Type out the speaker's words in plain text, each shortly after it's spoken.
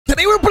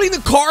Today we're putting the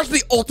cars to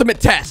the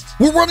ultimate test.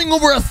 We're running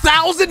over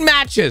 1,000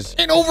 matches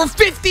and over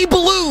 50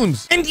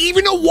 balloons and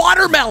even a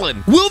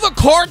watermelon. Will the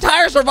car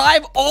tire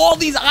survive all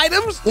these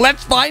items?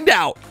 Let's find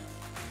out.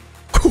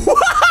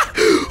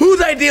 Whose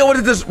idea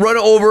was this? Run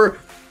over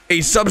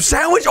a sub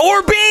sandwich?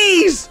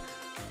 Orbeez!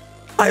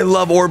 I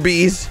love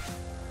Orbeez.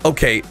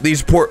 Okay,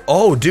 these poor...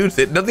 Oh, dude,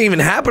 nothing even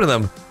happened to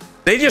them.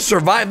 They just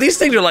survived. These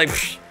things are like...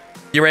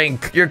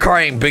 Your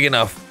car ain't big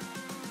enough.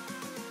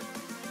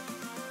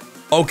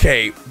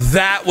 Okay,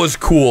 that was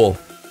cool.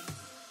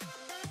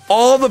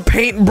 All the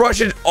paint and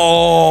brushes.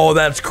 Oh,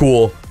 that's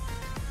cool.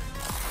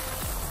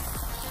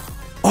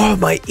 Oh,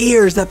 my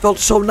ears. That felt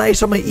so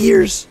nice on my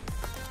ears.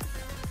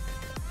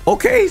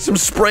 Okay, some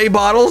spray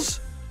bottles.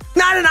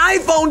 Not an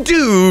iPhone,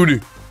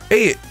 dude.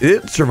 Hey,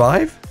 did it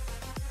survive?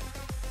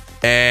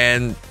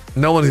 And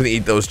no one's gonna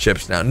eat those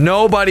chips now.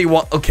 Nobody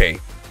want. Okay.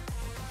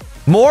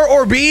 More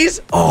Orbeez?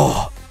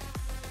 Oh.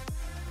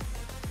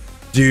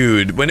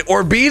 Dude, when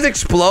Orbeez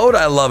explode,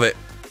 I love it.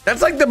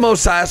 That's like the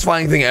most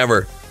satisfying thing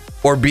ever.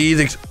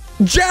 Orbeez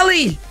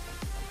jelly!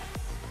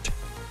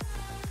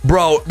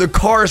 Bro, the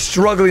car is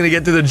struggling to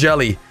get through the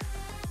jelly.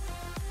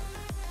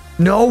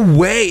 No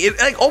way. It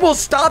like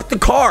almost stopped the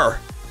car.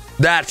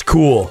 That's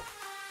cool.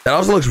 That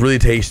also looks really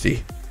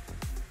tasty.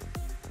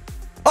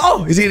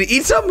 Oh, is he gonna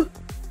eat some?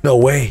 No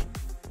way.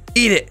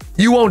 Eat it.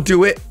 You won't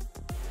do it.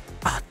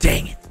 Oh,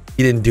 dang it.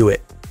 You didn't do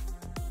it.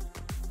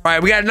 All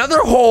right, we got another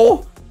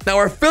hole. Now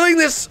we're filling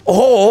this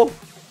hole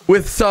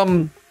with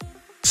some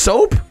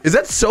soap. Is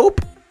that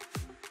soap?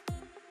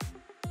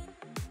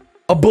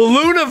 A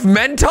balloon of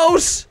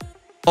Mentos?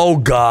 Oh,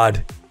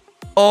 God.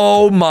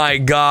 Oh, my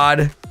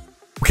God.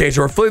 Okay,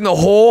 so we're filling the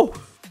hole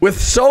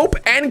with soap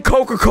and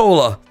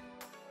Coca-Cola.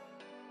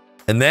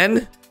 And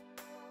then...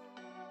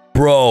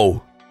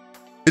 Bro.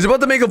 Is it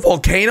about to make a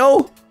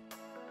volcano?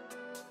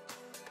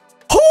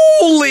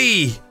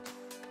 Holy!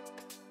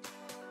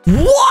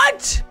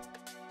 What?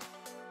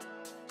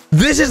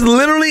 This is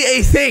literally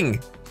a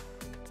thing.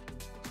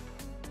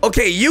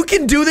 Okay, you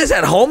can do this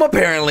at home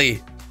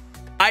apparently.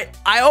 I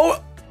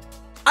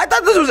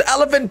thought this was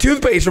elephant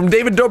toothpaste from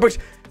David Dobrik's.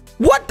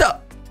 What the?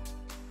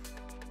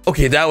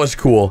 Okay, that was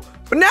cool.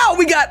 But now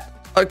we got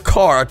a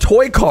car, a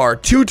toy car,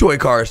 2 toy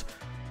cars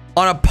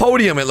on a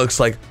podium, it looks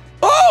like.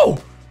 Oh,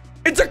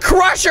 it's a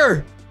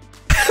crusher.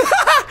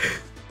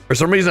 For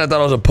some reason, I thought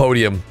it was a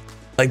podium.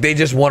 Like they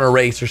just won a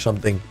race or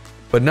something.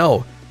 But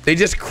no, they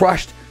just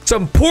crushed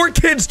some poor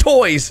kid's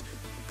toys.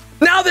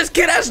 Now this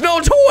kid has no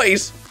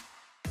toys.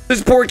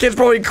 This poor kid's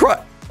probably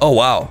crushed. Oh,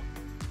 wow.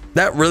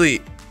 That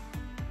really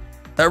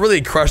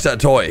crushed that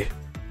toy.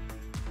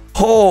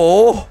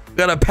 Oh,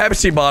 got a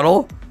Pepsi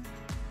bottle.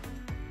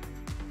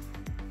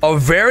 A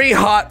very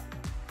hot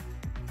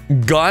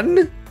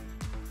gun.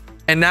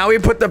 And now we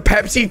put the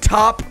Pepsi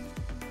top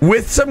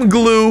with some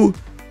glue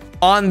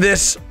on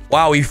this.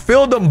 Wow, we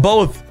filled them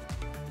both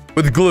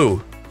with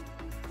glue.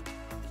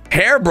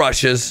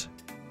 Hairbrushes.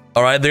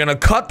 All right, they're gonna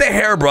cut the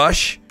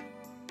hairbrush.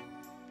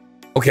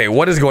 Okay,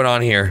 what is going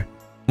on here?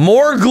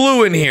 More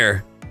glue in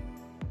here.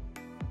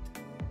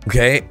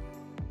 Okay.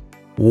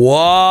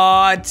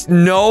 What?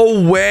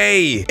 No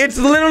way. It's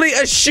literally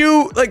a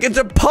shoe. Like, it's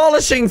a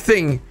polishing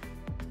thing.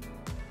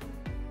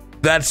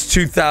 That's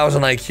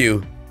 2,000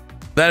 IQ.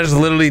 That is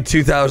literally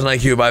 2,000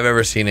 IQ if I've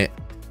ever seen it.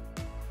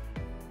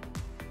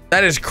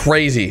 That is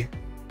crazy.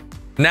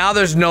 Now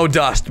there's no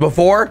dust.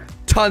 Before,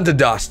 tons of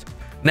dust.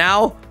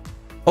 Now,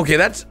 okay,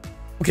 that's...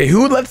 Okay,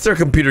 who lets their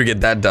computer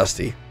get that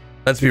dusty?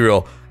 Let's be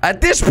real. At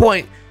this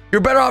point,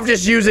 you're better off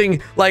just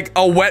using, like,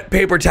 a wet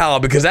paper towel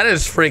because that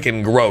is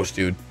freaking gross,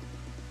 dude.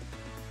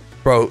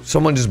 Bro,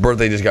 someone's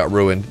birthday just got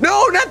ruined.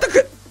 No, not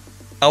the...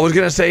 I was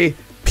gonna say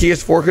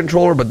PS4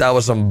 controller, but that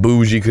was some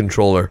bougie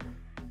controller.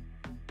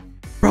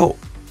 Bro.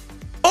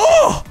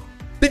 Oh!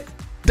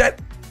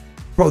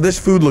 Bro, this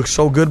food looks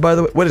so good, by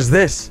the way. What is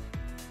this?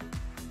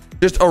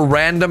 Just a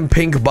random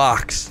pink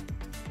box.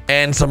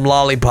 And some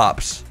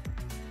lollipops.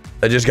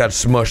 That just got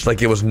smushed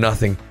like it was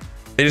nothing.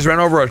 They just ran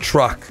over a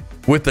truck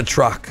with the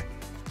truck.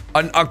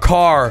 A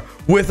car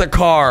with a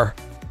car.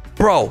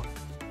 Bro.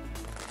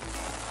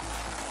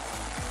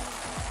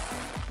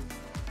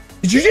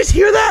 Did you just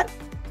hear that?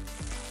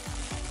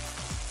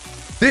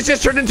 This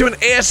just turned into an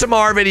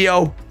ASMR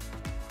video.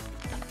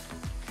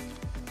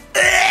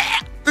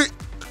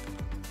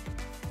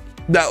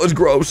 That was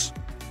gross.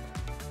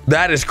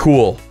 That is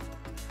cool.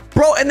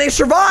 Bro, and they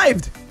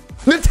survived.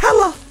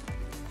 Nutella.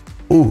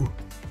 Ooh,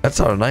 that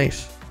sounded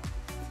nice.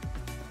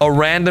 A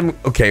random...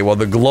 Okay, well,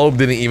 the globe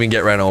didn't even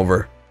get ran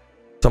over.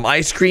 Some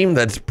ice cream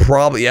that's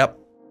probably... Yep.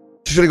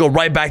 Just gonna go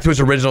right back to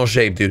its original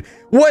shape, dude.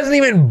 Wasn't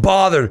even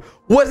bothered.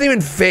 Wasn't even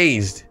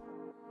phased.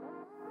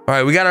 All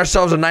right, we got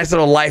ourselves a nice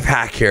little life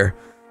hack here.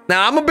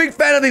 Now, I'm a big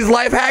fan of these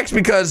life hacks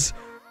because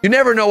you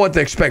never know what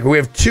to expect. We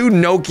have 2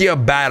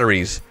 Nokia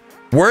batteries.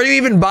 Where do you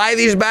even buy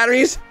these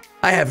batteries?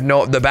 I have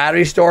no... The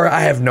battery store?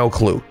 I have no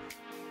clue.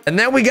 And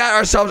then we got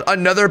ourselves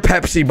another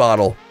Pepsi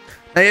bottle.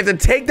 Now, you have to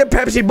take the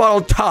Pepsi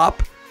bottle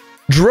top,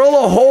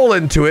 drill a hole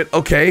into it,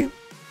 okay?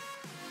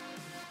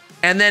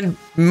 And then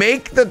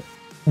make the...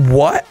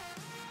 What?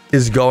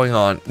 is going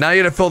on? Now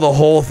you gotta fill the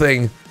whole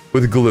thing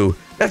with glue.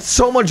 That's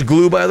so much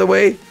glue, by the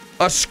way.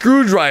 A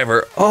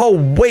screwdriver. Oh,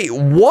 wait,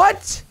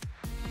 what?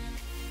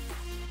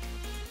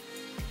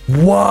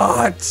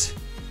 What?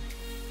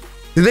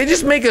 Did they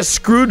just make a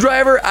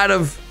screwdriver out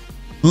of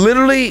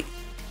literally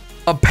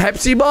a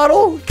Pepsi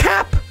bottle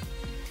cap?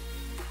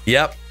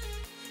 Yep,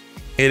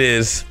 it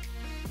is.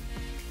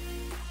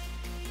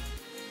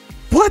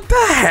 What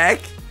the heck?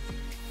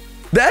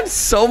 That's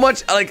so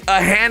much, like a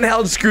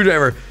handheld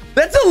screwdriver.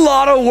 That's a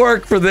lot of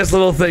work for this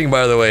little thing,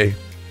 by the way.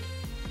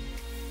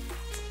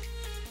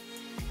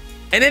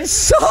 And it's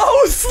so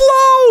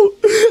slow.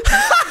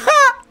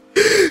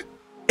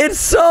 It's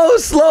so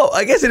slow.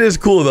 I guess it is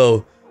cool,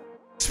 though.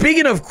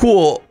 Speaking of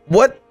cool,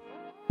 what?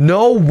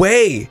 No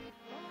way.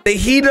 They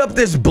heat up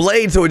this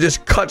blade so it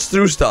just cuts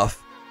through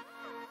stuff.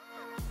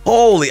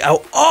 Holy,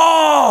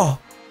 oh!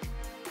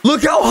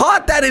 Look how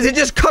hot that is. It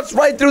just cuts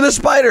right through the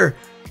spider.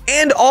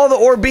 And all the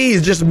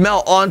Orbeez just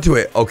melt onto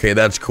it. Okay,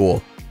 that's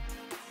cool.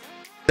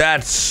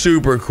 That's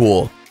super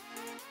cool.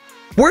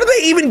 Where do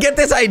they even get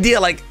this idea?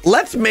 Like,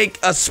 let's make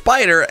a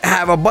spider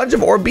have a bunch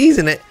of Orbeez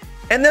in it,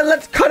 and then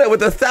let's cut it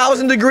with a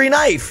 1,000-degree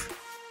knife.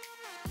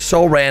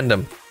 So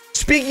random.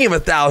 Speaking of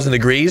 1,000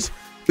 degrees,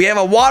 we have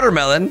a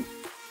watermelon,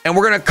 and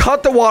we're gonna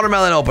cut the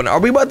watermelon open. Are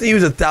we about to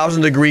use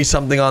 1,000-degree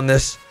something on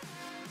this?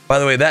 By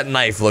the way, that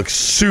knife looks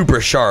super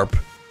sharp.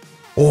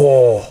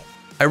 Oh,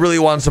 I really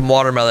want some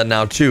watermelon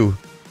now too.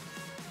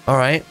 All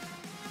right,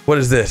 what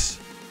is this?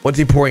 What's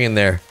he pouring in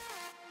there?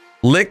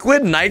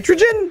 Liquid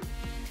nitrogen?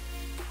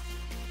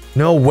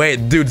 No way,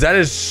 dudes, that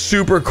is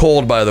super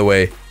cold, by the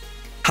way.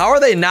 How are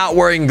they not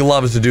wearing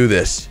gloves to do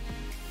this?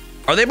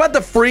 Are they about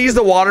to freeze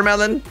the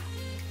watermelon?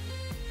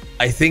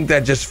 I think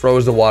that just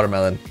froze the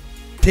watermelon.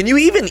 Can you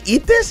even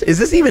eat this? Is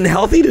this even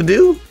healthy to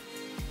do?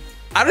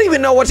 I don't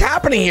even know what's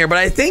happening here, but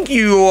I think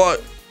you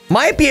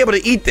might be able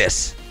to eat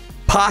this.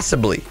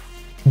 Possibly.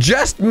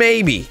 Just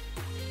maybe.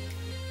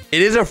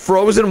 It is a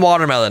frozen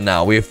watermelon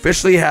now. We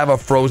officially have a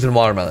frozen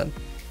watermelon.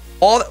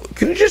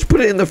 Can you just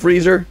put it in the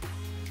freezer?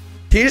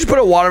 Can you just put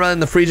a watermelon in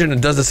the freezer and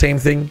it does the same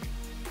thing?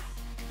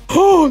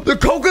 Oh, the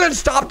coconut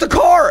stopped the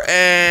car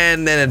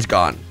and then it's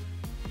gone.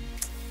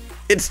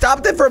 It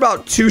stopped it for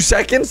about 2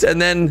 seconds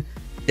and then,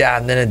 yeah,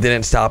 and then it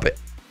didn't stop it.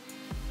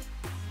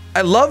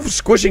 I love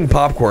squishing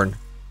popcorn.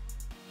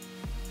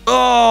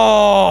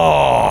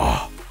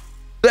 Oh,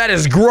 that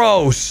is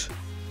gross.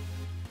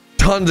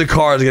 Tons of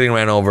cars getting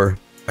ran over.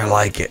 I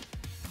like it.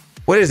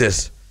 What is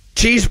this?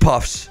 Cheese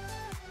puffs.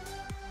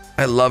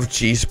 I love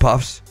cheese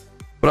puffs,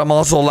 but I'm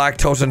also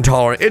lactose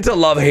intolerant. It's a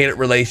love-hate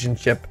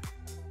relationship.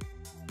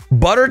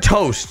 Butter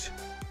toast.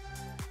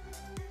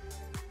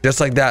 Just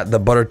like that, the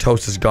butter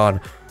toast is gone.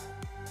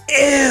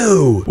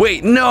 Ew.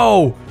 Wait,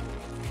 no.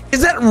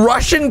 Is that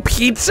Russian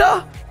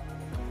pizza?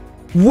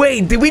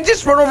 Wait, did we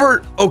just run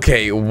over?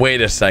 Okay,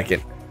 wait a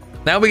second.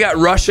 Now we got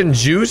Russian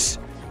juice.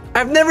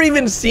 I've never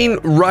even seen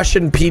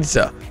Russian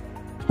pizza.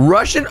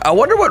 I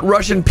wonder what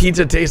Russian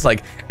pizza tastes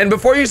like. And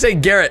before you say,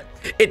 Garrett,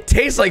 it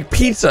tastes like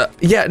pizza.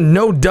 Yeah,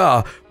 no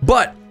duh.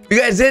 But you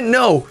guys didn't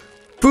know,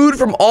 food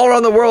from all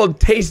around the world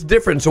tastes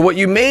different. So what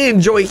you may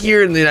enjoy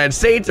here in the United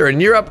States or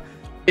in Europe,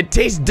 it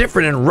tastes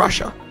different in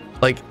Russia.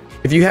 Like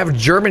if you have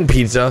German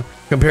pizza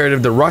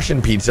comparative to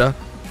Russian pizza,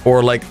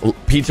 or like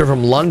pizza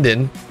from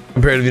London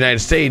compared to the United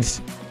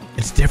States,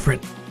 it's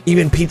different.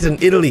 Even pizza in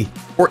Italy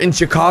or in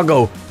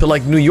Chicago to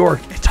like New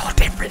York, it's all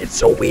different. It's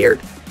so weird.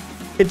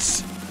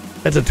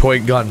 That's a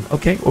toy gun.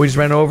 Okay, well, we just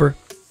ran over.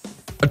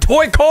 A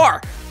toy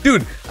car.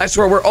 Dude, I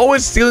swear, we're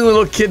always stealing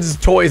little kids'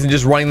 toys and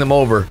just running them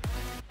over.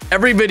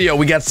 Every video,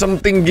 we got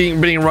something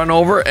being run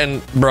over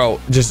and, bro,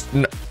 just...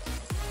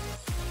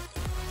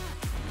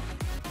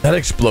 That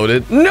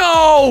exploded.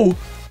 No!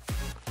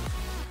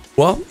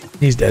 Well,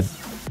 he's dead.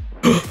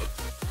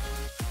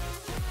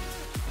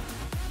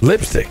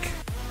 Lipstick.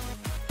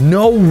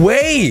 No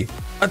way!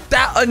 A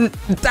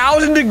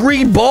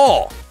 1,000-degree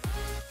ball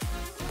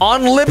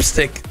on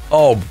lipstick.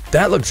 Oh,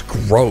 that looks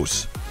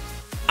gross.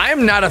 I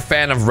am not a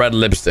fan of red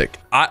lipstick.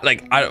 I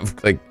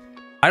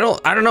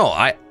don't know.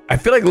 I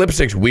feel like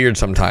lipstick's weird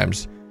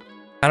sometimes.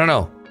 I don't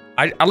know.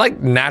 I like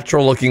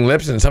natural looking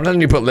lips, and sometimes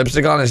when you put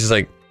lipstick on, it's just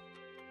like,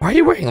 why are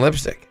you wearing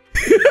lipstick?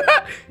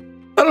 I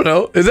don't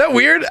know. Is that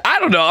weird? I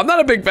don't know. I'm not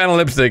a big fan of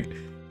lipstick.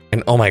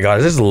 And oh my god,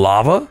 is this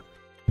lava?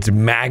 It's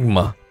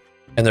magma.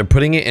 And they're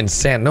putting it in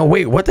sand. No,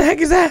 wait, what the heck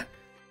is that?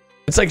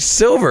 It's like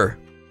silver.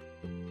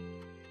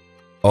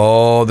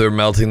 Oh, they're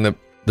melting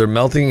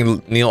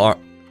Neil.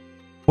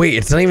 Wait,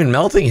 it's not even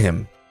melting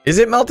him. Is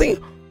it melting?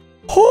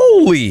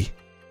 Holy.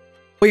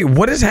 Wait,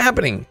 what is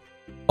happening?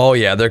 Oh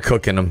yeah, they're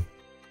cooking him.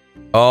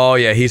 Oh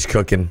yeah, he's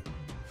cooking.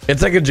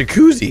 It's like a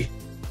jacuzzi.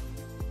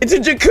 It's a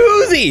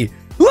jacuzzi.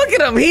 Look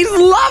at him. He's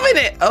loving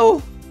it.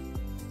 Oh.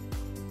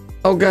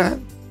 Oh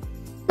god.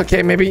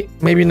 Okay, maybe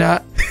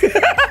not.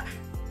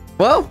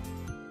 Well,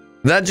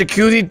 that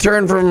jacuzzi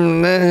turned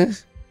from...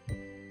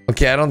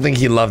 Okay, I don't think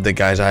he loved it,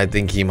 guys. I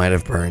think he might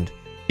have burned.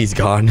 He's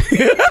gone.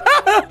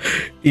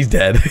 He's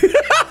dead.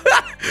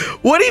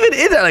 What even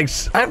is that? Like,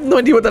 I have no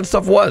idea what that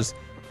stuff was.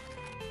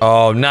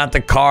 Oh, not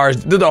the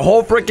cars. Dude, the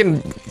whole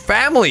freaking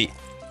family.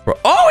 Bro.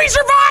 Oh, he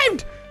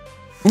survived.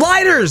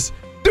 Lighters.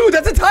 Dude,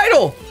 that's a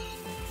title.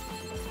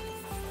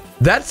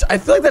 I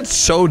feel like that's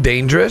so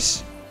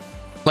dangerous.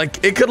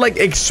 Like, it could, like,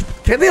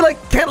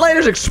 can't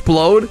lighters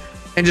explode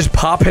and just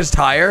pop his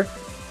tire?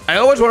 I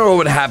always wonder what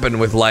would happen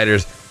with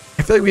lighters.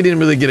 I feel like we didn't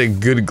really get a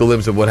good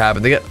glimpse of what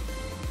happened.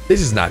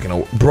 This is not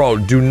gonna, bro,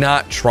 do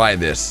not try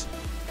this.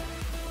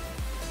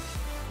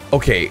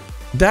 Okay,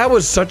 that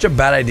was such a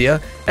bad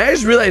idea. And I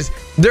just realized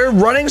they're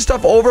running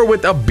stuff over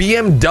with a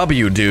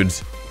BMW,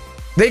 dudes.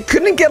 They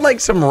couldn't get, like,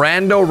 some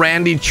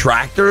randy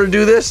tractor to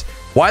do this?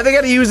 Why they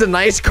gotta use a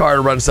nice car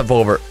to run stuff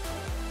over?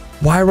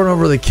 Why run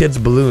over the kid's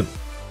balloon?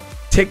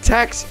 Tic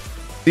Tacs?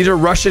 These are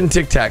Russian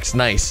Tic Tacs.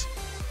 Nice.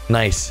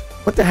 Nice.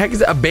 What the heck is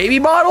that? A baby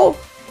bottle?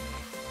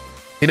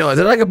 You know, is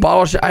it like a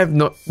bottle? I have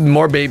no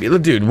more baby.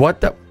 Look, dude,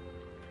 what the?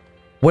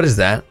 What is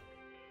that?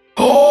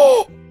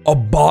 Oh, a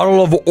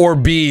bottle of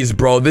Orbeez,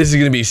 bro. This is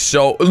gonna be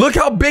so. Look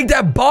how big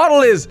that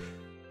bottle is.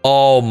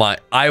 Oh my!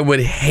 I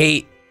would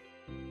hate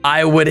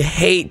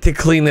to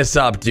clean this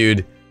up,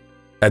 dude.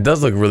 That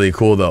does look really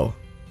cool, though.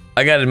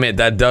 I gotta admit,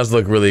 that does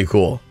look really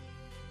cool.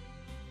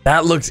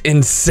 That looks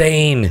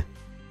insane.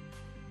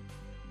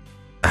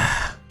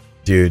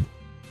 Dude.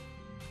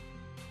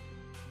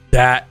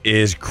 That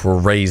is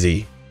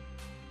crazy.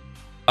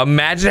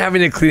 Imagine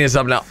having to clean this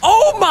up now.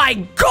 Oh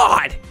my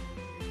god!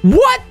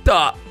 What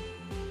the?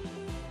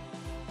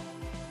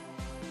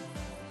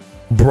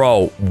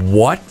 Bro,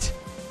 what?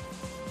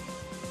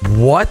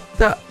 What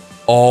the?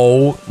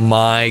 Oh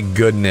my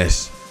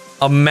goodness.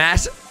 A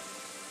massive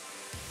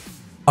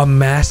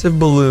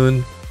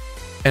balloon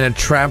and a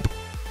tramp.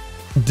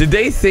 Did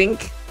they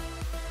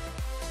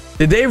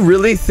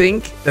really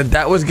think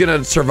that was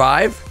gonna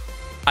survive?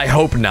 I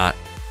hope not.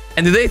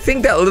 And do they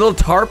think that little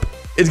tarp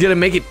is gonna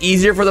make it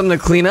easier for them to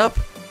clean up?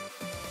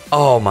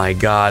 Oh my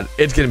god,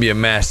 it's gonna be a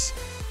mess.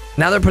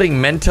 Now they're putting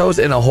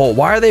Mentos in a hole.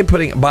 Why are they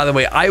putting, by the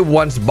way, I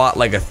once bought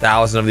like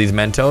 1,000 of these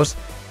Mentos,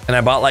 and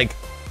I bought like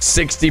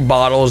 60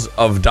 bottles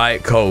of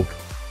Diet Coke,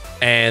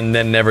 and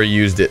then never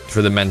used it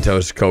for the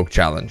Mentos Coke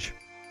challenge.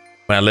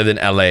 When I lived in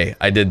LA,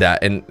 I did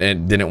that, and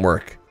it didn't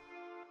work.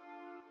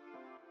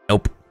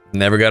 Nope,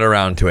 never got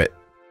around to it.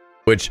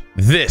 Which,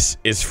 this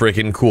is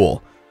freaking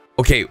cool.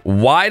 Okay,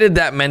 why did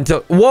that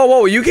Mentos...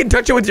 Whoa, you can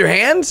touch it with your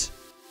hands?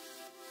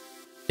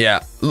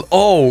 Yeah.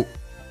 Oh,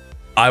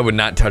 I would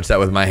not touch that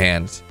with my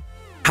hands.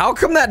 How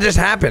come that just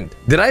happened?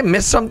 Did I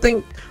miss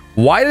something?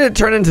 Why did it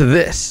turn into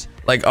this?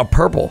 Like a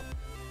purple?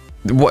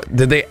 What,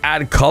 did they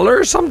add color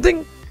or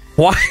something?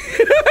 Why?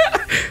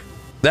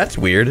 That's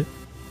weird.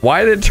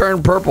 Why did it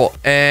turn purple?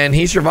 And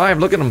he survived.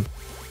 Look at him.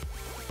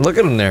 Look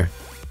at him there.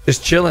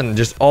 Just chilling.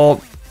 Just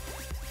all...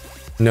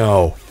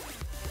 No.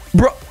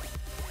 Bro,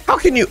 how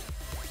can you...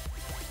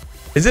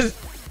 Is it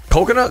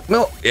coconut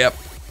milk? Yep.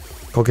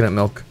 Coconut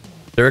milk.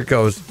 There it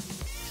goes.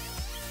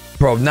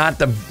 Bro, not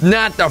the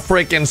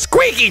freaking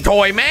squeaky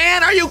toy,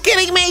 man. Are you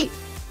kidding me?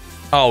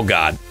 Oh,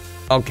 God.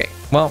 Okay.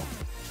 Well,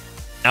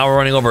 now we're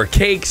running over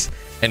cakes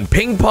and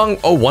ping pong.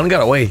 Oh, one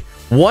got away.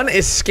 One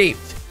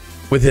escaped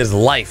with his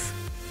life.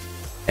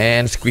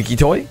 And squeaky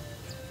toy.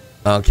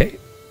 Okay.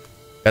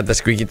 Got the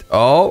squeaky.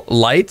 Oh,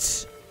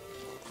 lights.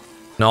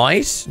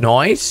 Nice.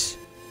 Nice.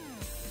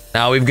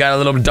 Now we've got a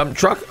little dump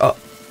truck. Oh.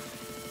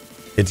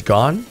 It's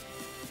gone?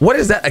 What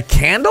is that? A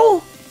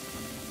candle?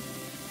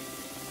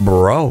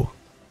 Bro.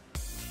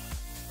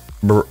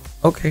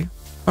 Okay.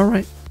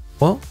 Alright.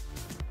 Well,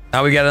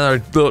 now we got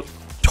another little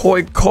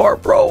toy car,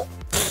 bro.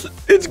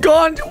 It's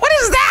gone. What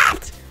is that?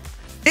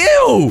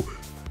 Ew.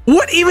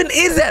 What even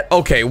is that?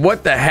 Okay,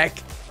 what the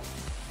heck?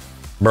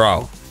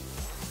 Bro.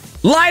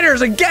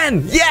 Lighters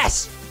again.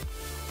 Yes.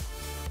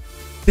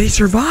 They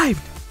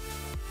survived.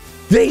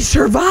 They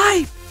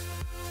survived.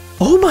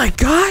 Oh my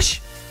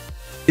gosh.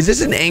 Is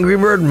this an Angry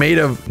Bird made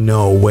of...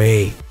 No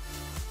way.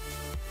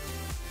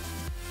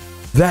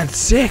 That's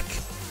sick.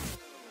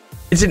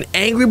 It's an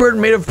Angry Bird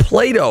made of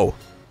Play-Doh.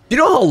 Do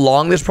you know how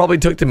long this probably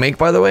took to make,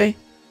 by the way?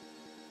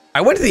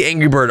 I went to the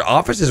Angry Bird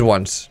offices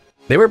once.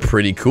 They were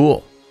pretty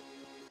cool.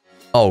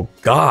 Oh,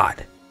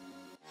 God.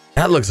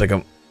 That looks like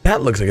a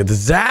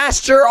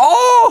disaster.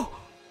 Oh!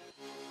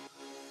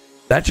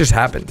 That just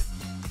happened.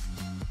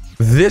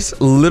 This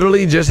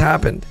literally just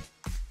happened.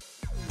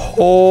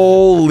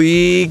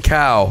 Holy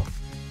cow.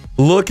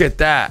 Look at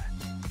that.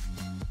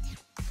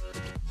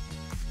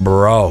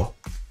 Bro.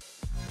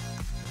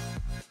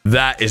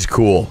 That is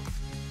cool.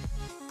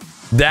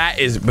 That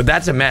is, but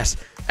that's a mess.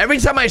 Every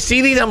time I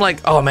see these, I'm like,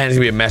 oh man, it's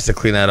gonna be a mess to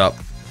clean that up.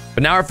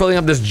 But now we're filling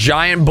up this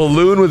giant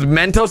balloon with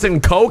Mentos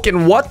and Coke,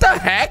 and what the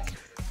heck?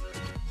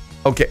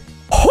 Okay.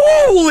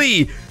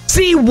 Holy!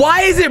 See,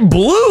 why is it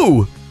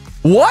blue?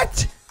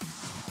 What?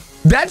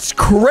 That's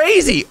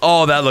crazy.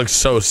 Oh, that looks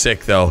so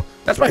sick, though.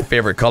 That's my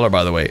favorite color,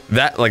 by the way.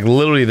 That, like,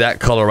 literally that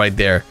color right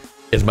there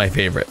is my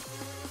favorite.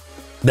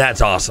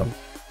 That's awesome.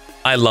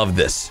 I love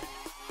this.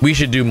 We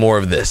should do more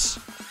of this.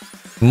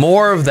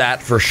 More of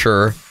that for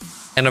sure.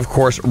 And of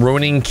course,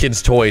 ruining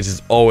kids' toys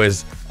is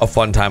always a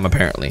fun time,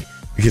 apparently.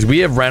 Because we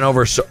have ran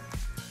over so...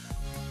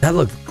 That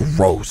looked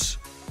gross.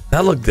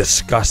 That looked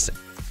disgusting.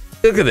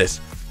 Look at this.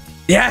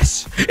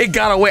 Yes, it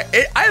got away.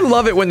 I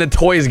love it when the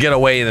toys get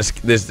away and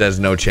this there's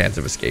no chance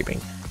of escaping.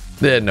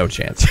 There's no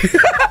chance.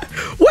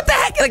 What the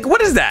heck? Like,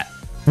 what is that?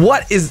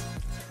 What is...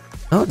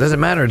 Oh, it doesn't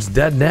matter. It's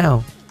dead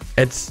now.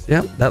 It's...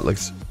 Yeah, that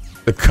looks...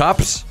 The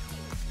cups.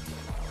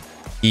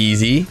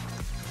 Easy.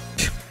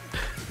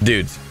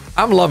 Dudes,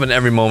 I'm loving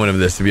every moment of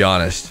this, to be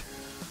honest.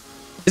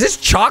 Is this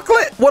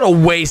chocolate? What a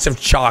waste of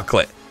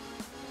chocolate.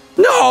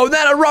 No,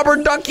 not a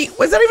rubber ducky.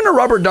 Was that even a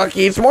rubber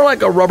ducky? It's more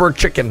like a rubber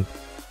chicken.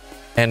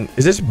 And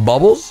is this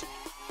Bubbles?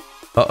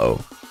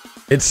 Uh-oh.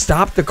 It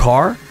stopped the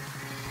car?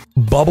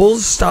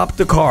 Bubbles stopped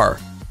the car.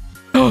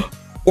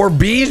 Or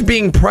bees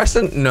being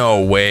present?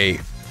 No way.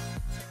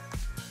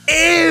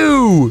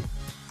 Ew!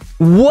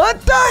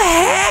 What the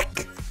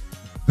heck?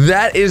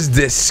 That is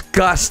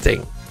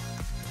disgusting.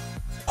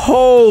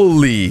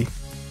 Holy.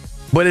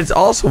 But it's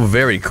also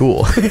very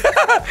cool.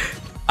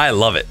 I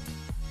love it.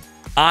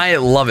 I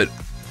love it.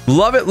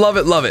 Love it, love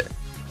it, love it.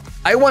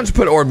 I once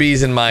put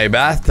Orbeez in my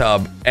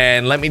bathtub,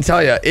 and let me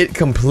tell you, it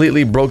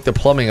completely broke the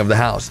plumbing of the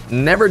house.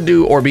 Never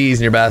do Orbeez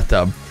in your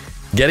bathtub.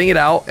 Getting it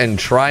out and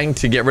trying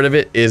to get rid of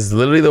it is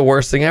literally the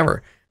worst thing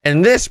ever.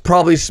 And this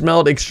probably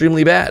smelled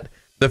extremely bad.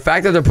 The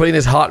fact that they're putting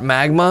this hot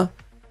magma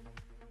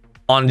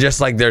on just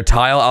like their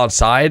tile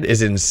outside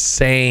is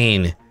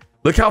insane.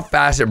 Look how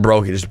fast it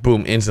broke. It just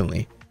boom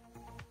instantly.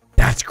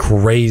 That's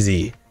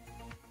crazy.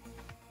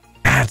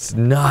 That's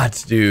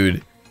nuts,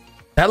 dude.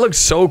 That looks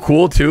so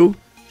cool too.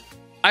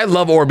 I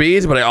love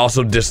Orbeez, but I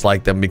also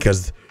dislike them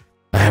because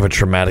I have a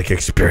traumatic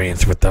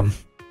experience with them.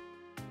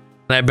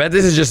 And I bet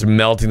this is just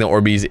melting the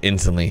Orbeez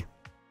instantly.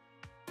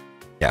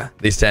 Yeah,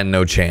 they stand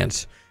no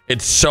chance.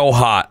 It's so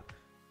hot.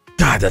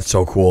 God, that's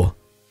so cool.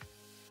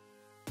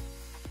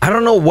 I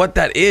don't know what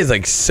that is.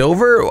 Like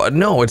silver?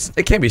 No,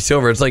 it can't be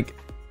silver. It's like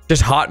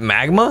just hot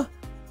magma?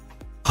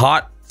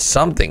 Hot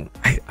something.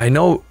 I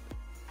know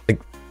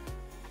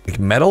like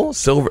metal?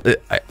 Silver?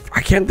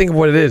 I can't think of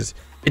what it is.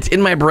 It's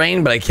in my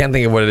brain, but I can't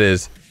think of what it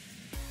is.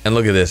 And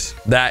look at this.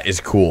 That is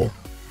cool.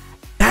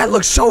 That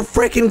looks so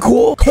freaking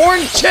cool.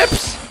 Corn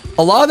chips.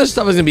 A lot of this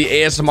stuff is going to be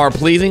ASMR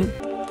pleasing.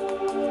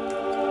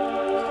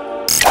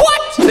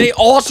 What? They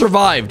all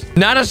survived.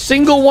 Not a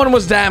single one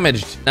was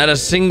damaged. Not a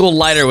single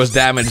lighter was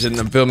damaged in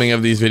the filming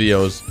of these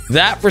videos.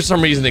 That, for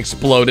some reason,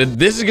 exploded.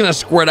 This is going to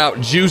squirt out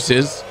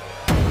juices.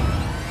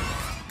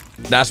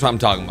 That's what I'm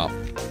talking about.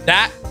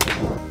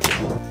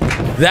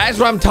 That's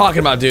what I'm talking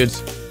about,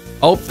 dudes.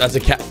 Oh, that's a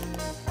cat.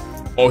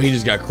 Oh, he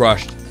just got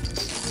crushed.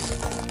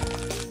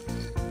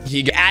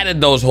 He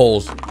added those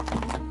holes.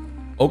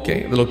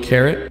 Okay, little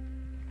carrot.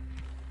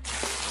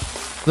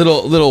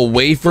 Little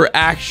wafer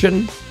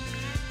action.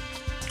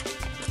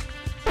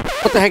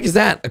 What the heck is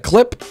that? A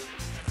clip?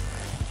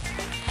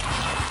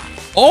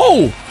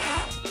 Oh!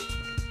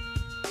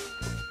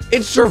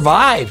 It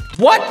survived.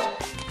 What?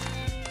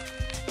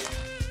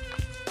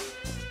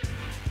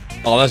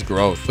 Oh, that's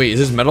gross. Wait, is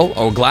this metal?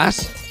 Oh,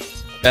 glass?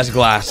 That's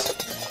glass.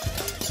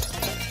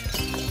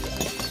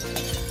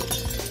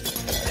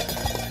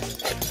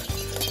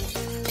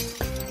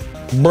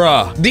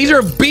 Bruh. These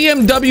are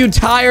BMW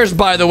tires,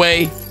 by the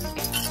way.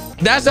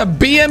 That's a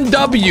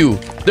BMW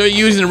they're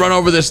using to run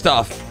over this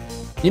stuff.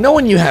 You know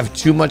when you have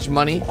too much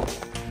money?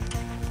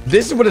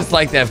 This is what it's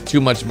like to have too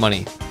much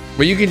money.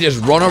 Where you can just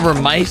run over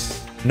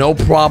mice, no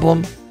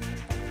problem.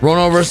 Run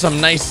over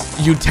some nice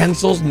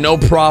utensils, no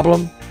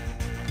problem.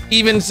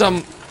 Even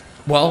some...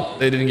 Well,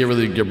 they didn't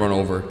really get run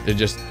over. They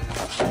just...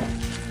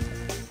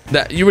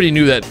 That you already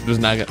knew that was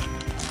not gonna...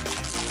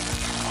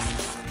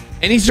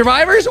 Any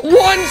survivors?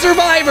 One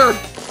survivor!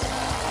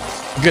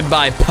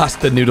 Goodbye,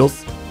 pasta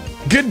noodles.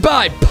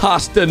 Goodbye,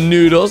 pasta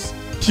noodles.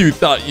 You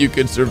thought you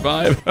could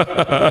survive?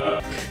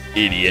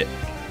 Idiot.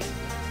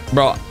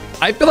 Bro,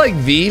 I feel like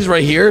these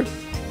right here,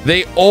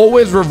 they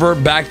always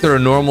revert back to their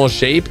normal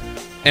shape.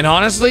 And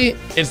honestly,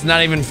 it's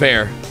not even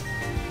fair.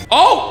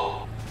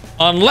 Oh!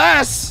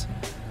 Unless...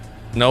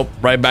 Nope,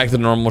 right back to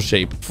the normal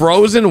shape.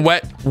 Frozen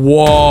wet.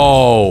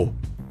 Whoa.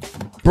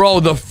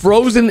 Bro, the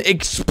frozen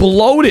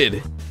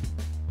exploded.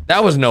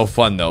 That was no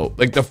fun though.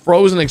 Like the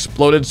frozen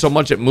exploded so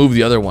much it moved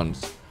the other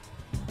ones.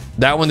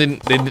 That one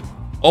didn't.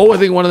 Oh, I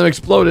think one of them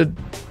exploded.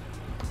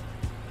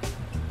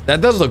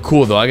 That does look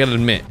cool though, I gotta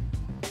admit.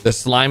 The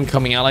slime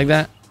coming out like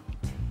that.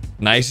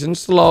 Nice and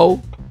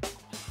slow.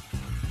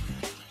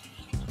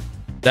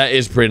 That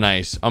is pretty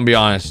nice. I'm gonna be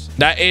honest.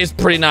 That is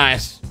pretty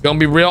nice. Gonna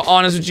be real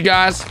honest with you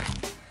guys.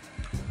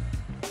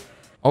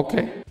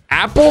 Okay.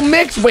 Apple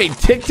mix? Wait,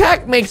 Tic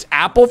Tac makes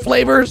apple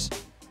flavors?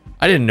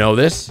 I didn't know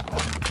this.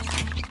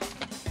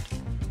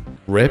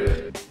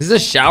 Rip. This is a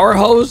shower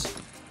hose?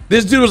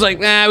 This dude was like,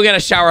 nah, we got a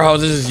shower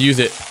hose. Let's just use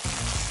it.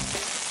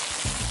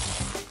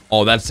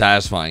 Oh, that's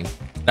satisfying.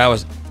 That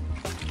was...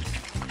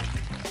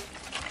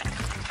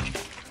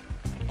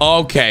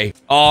 Okay.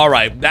 All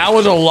right. That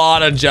was a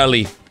lot of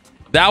jelly.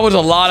 That was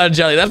a lot of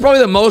jelly. That's probably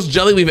the most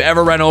jelly we've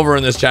ever ran over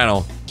in this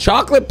channel.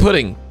 Chocolate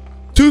pudding.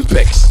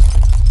 Toothpicks.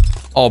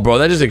 Oh, bro,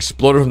 that just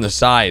exploded from the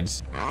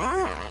sides.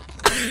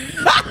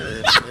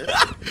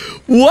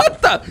 What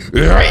the?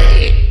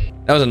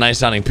 That was a nice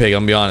sounding pig,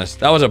 I'm gonna be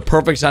honest. That was a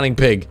perfect sounding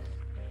pig.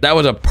 That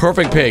was a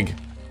perfect pig.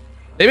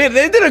 They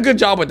did a good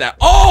job with that.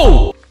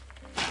 Oh!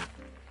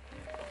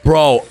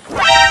 Bro.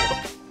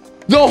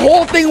 The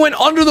whole thing went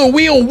under the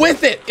wheel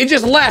with it. It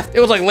just left.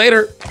 It was like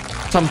later.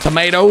 Some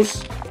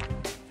tomatoes.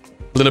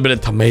 A little bit of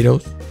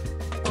tomatoes.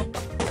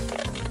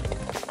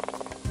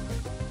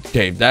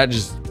 Okay, that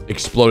just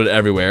exploded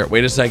everywhere.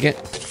 Wait a second.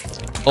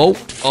 Oh.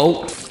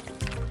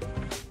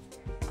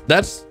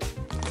 That's...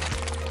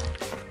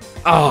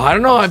 Oh, I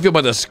don't know how I feel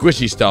about the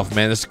squishy stuff,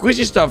 man. The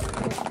squishy stuff,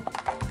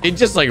 it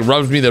just like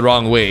rubs me the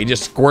wrong way. It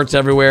just squirts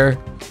everywhere.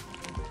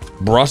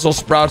 Brussels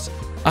sprouts.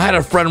 I had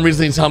a friend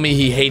recently tell me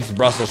he hates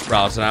Brussels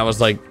sprouts, and I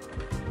was like,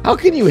 how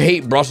can you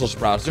hate Brussels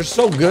sprouts? They're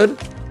so good.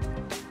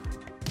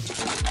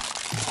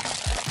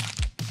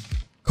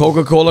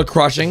 Coca-Cola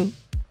crushing.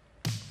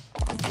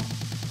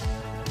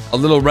 A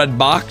little red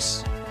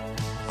box.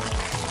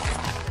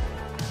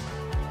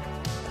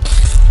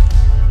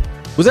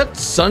 Was that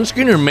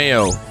sunscreen or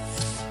mayo?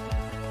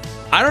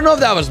 I don't know if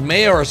that was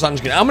mayo or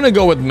sunscreen. I'm gonna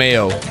go with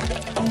mayo.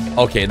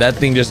 Okay, that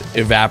thing just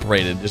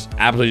evaporated. Just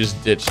absolutely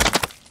just ditched.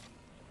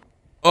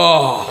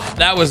 Oh,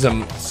 that was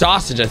a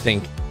sausage, I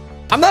think.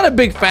 I'm not a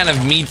big fan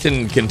of meats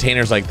in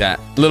containers like that.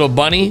 Little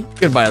bunny.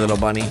 Goodbye, little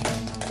bunny.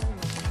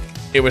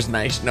 It was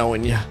nice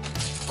knowing you.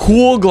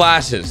 Cool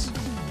glasses.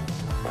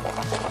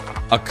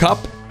 A cup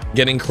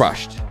getting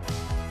crushed.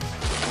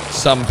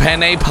 Some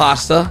penne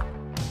pasta.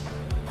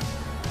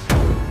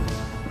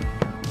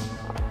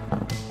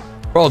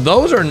 Bro,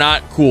 those are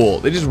not cool.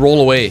 They just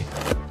roll away.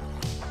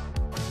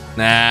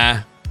 Nah.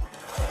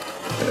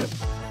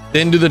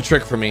 Didn't do the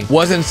trick for me.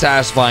 Wasn't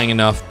satisfying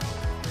enough.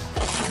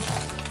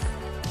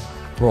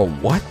 Bro,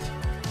 what?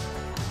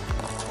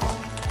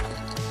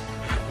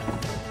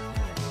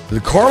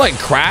 Did the car like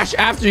crash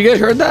after? You guys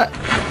heard that?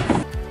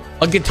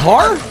 A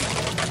guitar?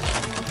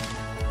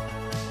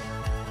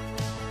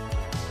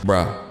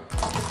 Bruh.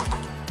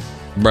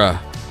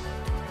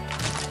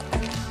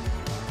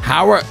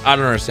 How are... I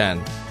don't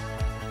understand.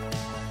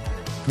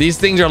 These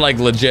things are like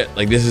legit.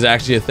 Like this is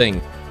actually a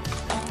thing.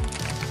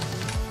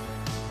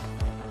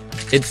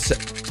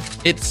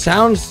 It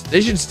sounds... They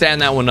should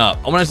stand that one up.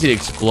 I want to see it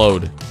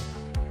explode.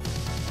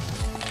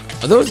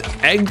 Are those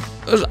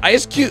those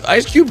ice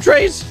cube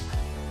trays?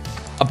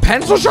 A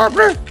pencil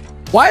sharpener?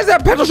 Why is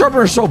that pencil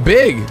sharpener so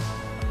big?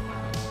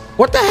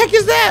 What the heck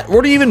is that?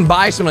 Where do you even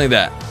buy something like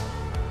that?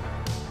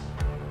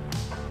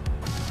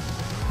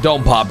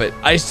 Don't pop it.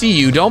 I see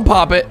you. Don't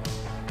pop it.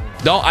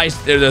 Don't.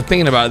 They're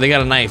thinking about it. They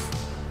got a knife.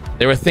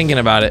 They were thinking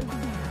about it.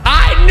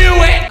 I knew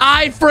it.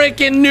 I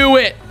freaking knew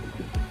it.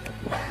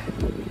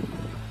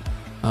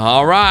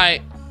 All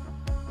right.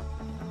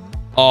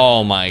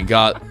 Oh my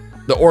God.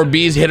 The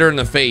Orbeez hit her in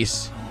the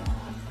face.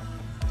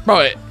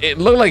 Bro, it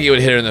looked like it would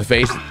hit her in the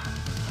face.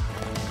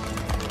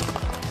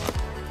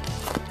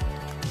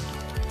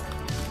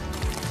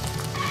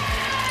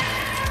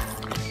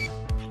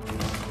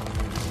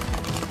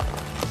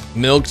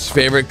 Milk's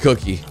favorite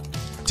cookie.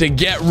 To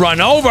get run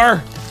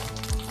over.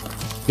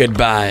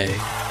 Goodbye,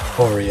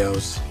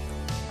 Oreos.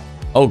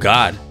 Oh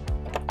God.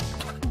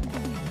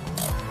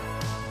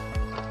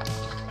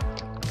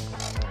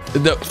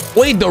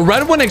 Wait, the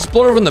red one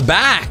exploded from the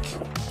back.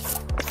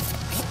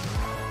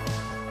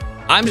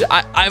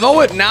 I've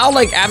always now,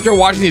 like, after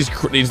watching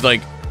these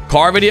like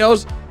car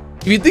videos,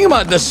 if you think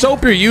about it, the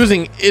soap you're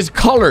using is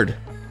colored.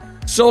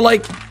 So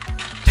like,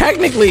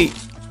 technically,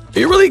 are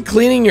you really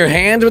cleaning your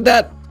hands with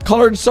that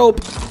colored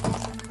soap?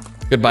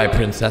 Goodbye,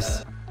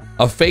 princess.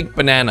 A fake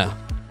banana.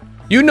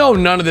 You know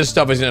none of this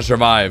stuff is gonna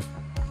survive.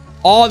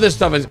 All this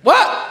stuff is...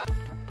 What?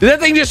 Did that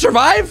thing just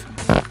survive?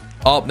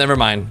 Oh, never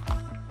mind.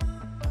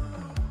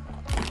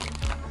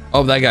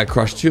 Oh, that got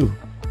crushed too.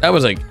 That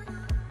was like...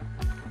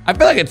 I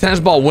feel like a tennis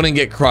ball wouldn't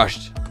get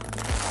crushed.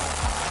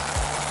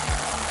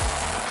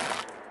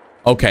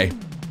 Okay.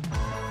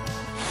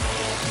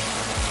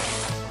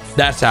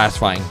 That's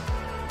satisfying.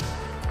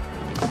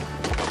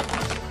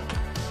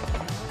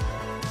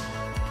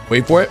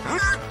 Wait for it.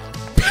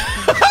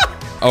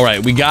 All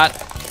right, we got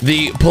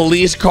the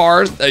police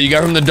cars that you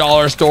got from the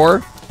dollar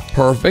store.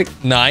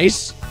 Perfect.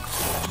 Nice.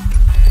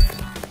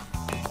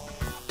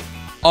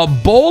 A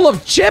bowl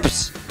of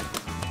chips.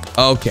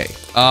 Okay.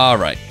 All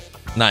right.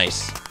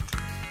 Nice.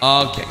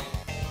 Okay.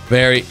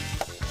 Very.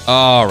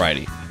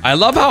 Alrighty. I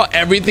love how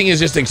everything is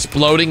just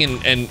exploding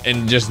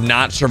and just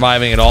not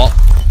surviving at all.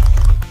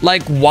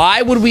 Like,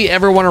 why would we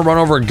ever want to run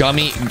over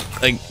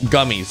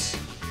gummies?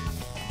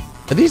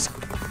 Are these...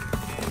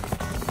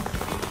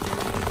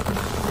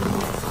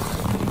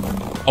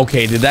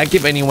 Okay, did that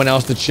give anyone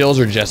else the chills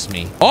or just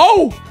me?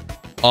 Oh!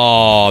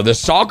 Oh, the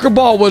soccer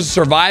ball was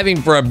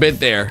surviving for a bit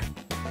there.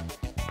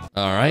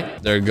 All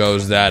right, there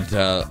goes that.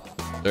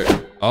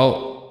 There.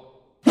 Oh,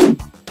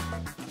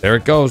 there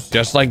it goes,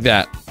 just like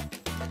that.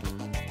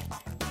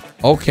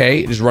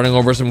 Okay, just running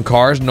over some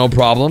cars, no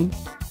problem.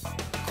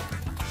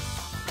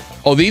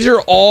 Oh, these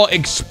are all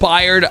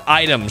expired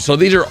items. So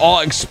these are all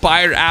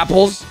expired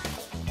apples.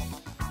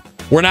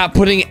 We're not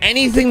putting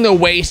anything to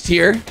waste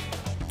here.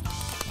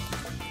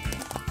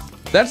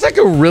 That's like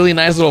a really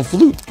nice little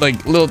flute,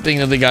 like little thing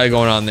that they got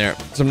going on there.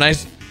 Some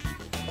nice.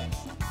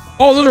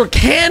 Oh, those are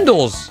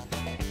candles.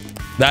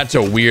 That's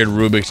a weird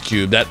Rubik's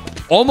Cube that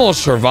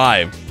almost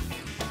survived.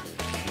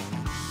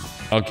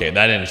 Okay,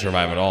 that didn't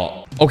survive at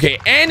all. Okay,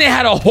 and it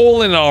had a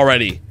hole in it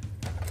already.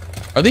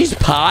 Are these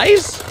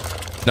pies?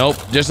 Nope,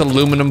 just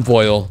aluminum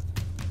foil.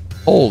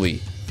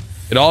 Holy.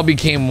 It all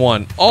became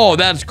one. Oh,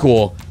 that's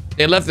cool.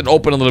 They left it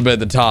open a little bit at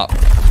the top.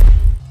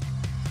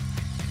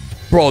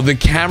 Bro, the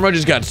camera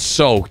just got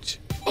soaked.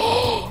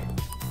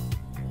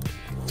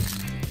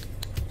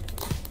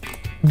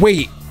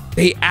 Wait,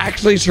 they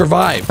actually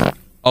survived.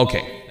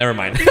 Okay, never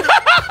mind.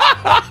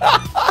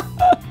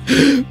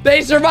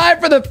 They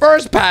survived for the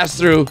first pass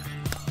through,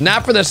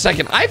 not for the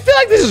second. I feel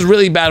like this is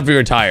really bad for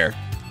your tire.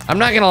 I'm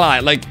not gonna lie.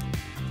 Like,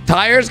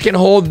 tires can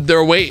hold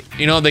their weight.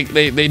 You know,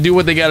 they do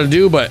what they gotta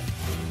do, but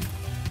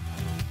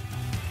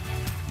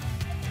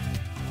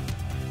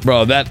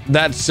bro,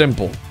 that's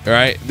simple. All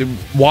right, the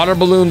water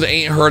balloons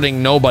ain't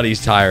hurting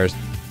nobody's tires.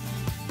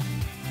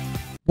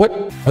 What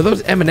are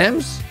those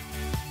M&Ms?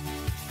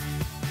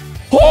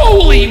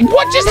 Holy,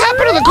 what just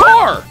happened to the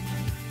car?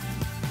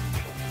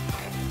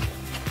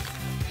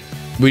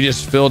 We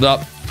just filled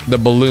up the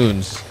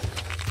balloons.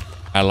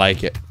 I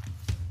like it.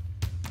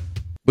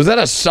 Was that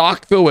a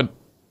sock filled with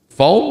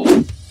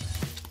foam?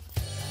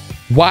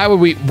 Why are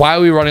we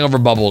running over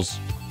bubbles?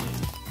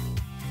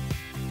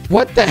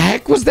 What the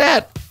heck was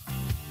that?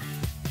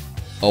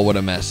 Oh, what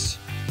a mess.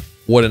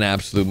 What an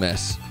absolute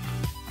mess.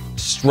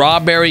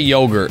 Strawberry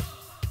yogurt.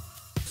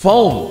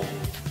 Foam.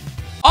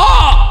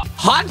 Oh,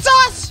 hot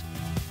sauce?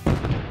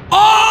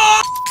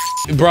 Oh,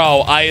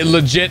 bro, I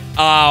legit,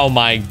 oh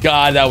my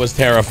God, that was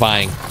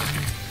terrifying.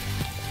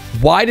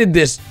 Why did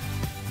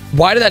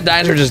that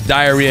dinosaur just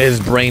diarrhea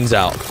his brains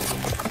out?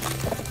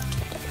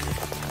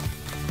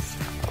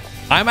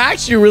 I'm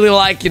actually really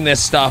liking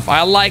this stuff.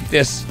 I like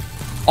this.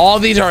 All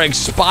these are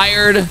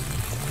expired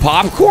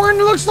popcorn,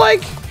 it looks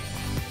like.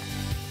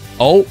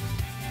 Oh.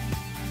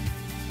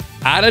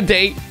 Out of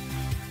date.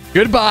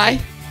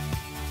 Goodbye.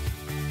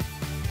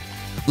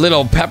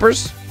 Little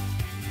peppers.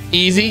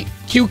 Easy.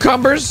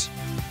 Cucumbers.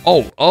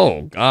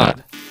 Oh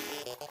God.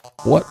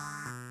 What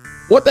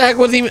the heck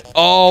was even?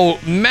 Oh,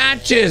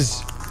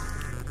 matches.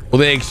 Will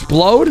they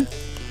explode?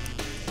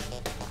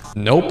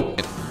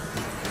 Nope.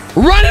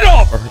 Run it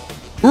over.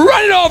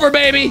 Run it over,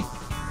 baby.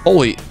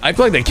 Holy, I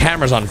feel like the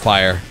camera's on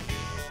fire.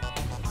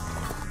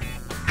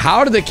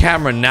 How did the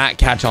camera not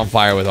catch on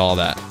fire with all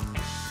that?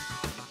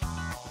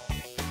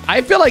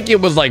 I feel like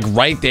it was like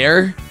right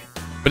there,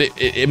 but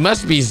it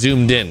must be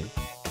zoomed in.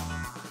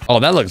 Oh,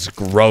 that looks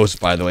gross,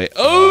 by the way.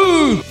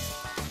 Oh!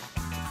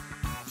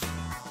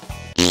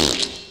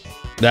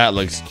 That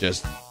looks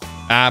just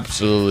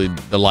absolutely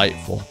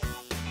delightful.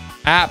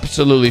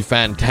 Absolutely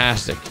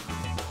fantastic.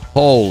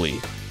 Holy.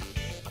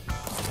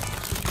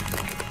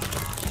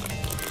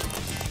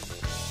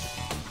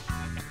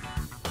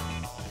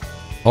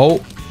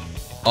 Oh,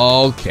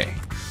 okay.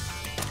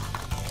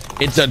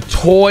 It's a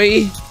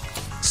toy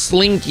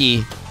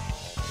slinky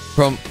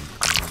from...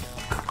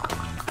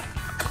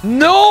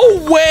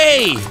 No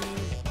way!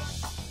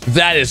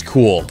 That is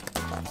cool.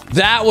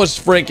 That was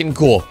freaking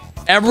cool.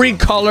 Every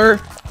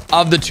color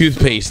of the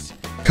toothpaste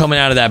coming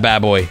out of that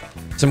bad boy.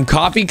 Some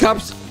coffee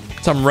cups.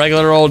 Some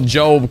regular old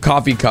Joe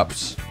coffee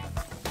cups.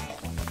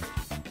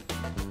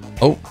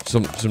 Oh,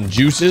 some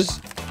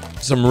juices.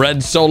 Some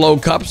red Solo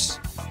cups.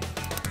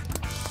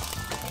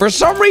 For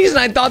some reason,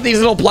 I thought these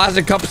little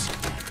plastic cups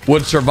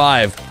would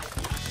survive.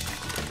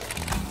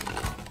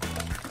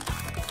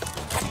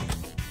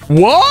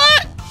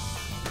 What?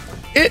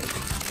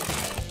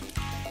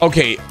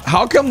 Okay,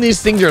 how come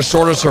these things are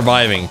sort of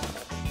surviving?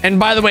 And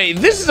by the way,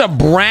 this is a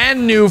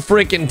brand new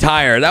freaking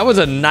tire. That was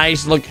a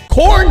nice look.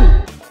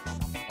 Corn!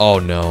 Oh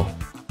no.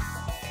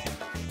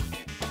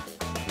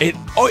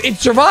 It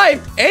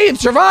survived. Hey, it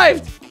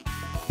survived.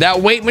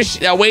 That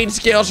weight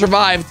scale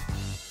survived.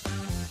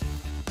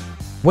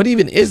 What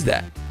even is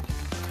that?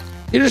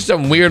 These are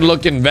some weird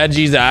looking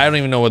veggies that I don't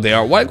even know what they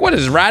are. What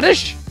is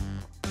radish?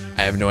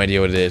 I have no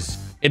idea what it is.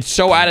 It's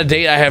so out of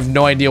date, I have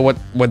no idea what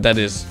that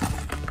is.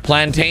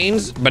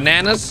 Plantains,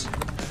 bananas.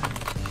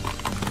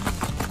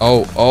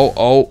 Oh,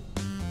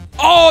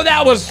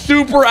 that was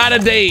super out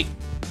of date.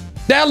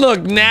 That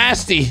looked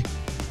nasty.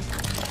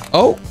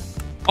 Oh,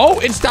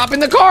 it's stopping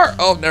the car.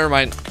 Oh, never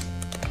mind.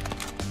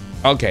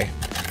 Okay.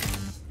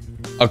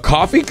 A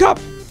coffee cup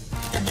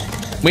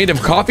made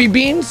of coffee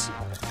beans.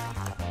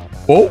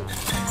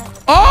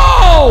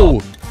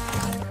 Oh,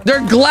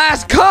 they're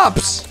glass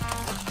cups.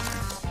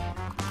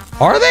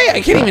 Are they?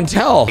 I can't even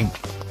tell.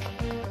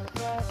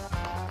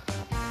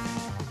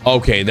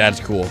 Okay, that's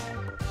cool.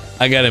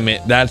 I gotta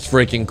admit, that's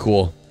freaking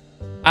cool.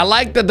 I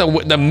like that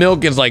the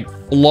milk is like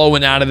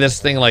flowing out of this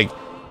thing like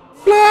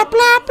blah,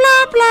 blah,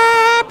 blah,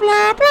 blah,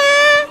 blah,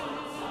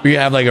 blah. We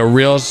have like a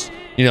real,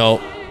 you know,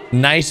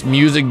 nice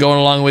music going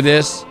along with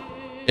this.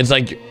 It's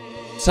like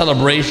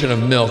celebration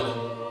of milk.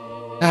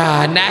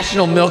 Ah,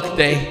 National Milk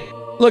Day.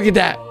 Look at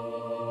that.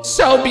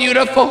 So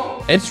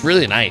beautiful. It's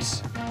really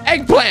nice.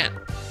 Eggplant.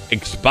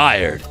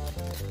 Expired.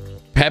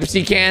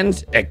 Pepsi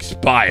cans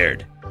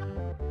expired.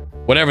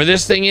 Whatever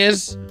this thing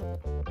is.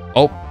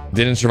 Oh,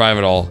 didn't survive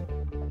at all.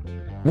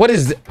 What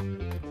is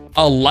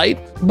a light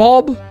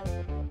bulb?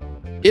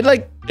 It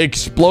like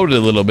exploded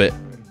a little bit.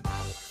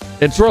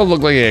 It sort of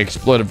looked like it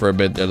exploded for a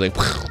bit. They're like,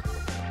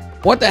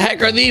 what the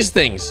heck are these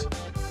things?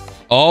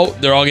 Oh,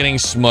 they're all getting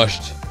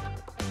smushed.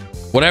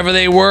 Whatever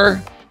they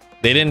were,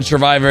 they didn't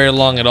survive very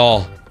long at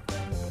all.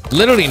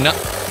 Literally not.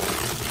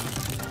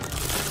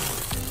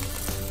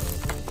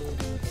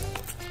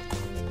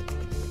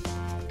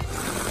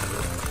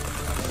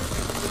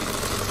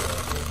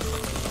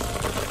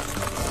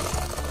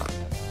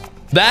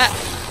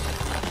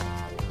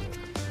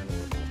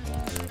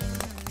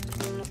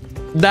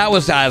 That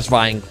was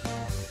satisfying.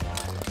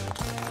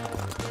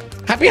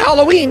 Happy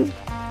Halloween.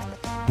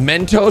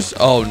 Mentos.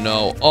 Oh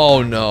no.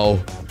 Oh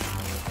no.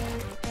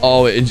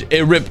 Oh, it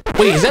ripped.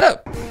 Wait, is that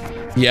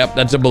a? Yep,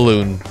 that's a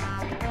balloon.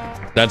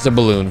 That's a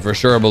balloon. For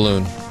sure a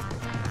balloon.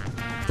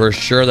 For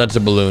sure that's a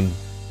balloon.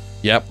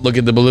 Yep, look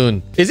at the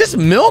balloon. Is this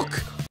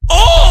milk?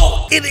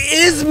 Oh, it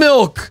is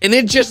milk. And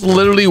it just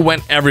literally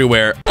went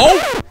everywhere.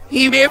 Oh,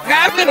 he may have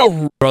having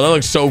a... Bro, that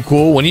looks so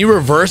cool. When you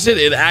reverse it,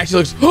 it actually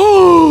looks...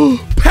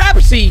 Oh,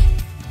 Pepsi.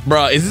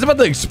 Bro, is this about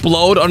to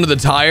explode under the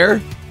tire?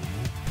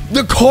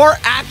 The car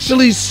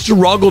actually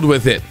struggled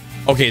with it.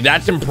 Okay,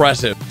 that's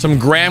impressive. Some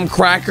graham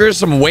crackers,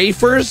 some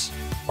wafers.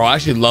 Bro, I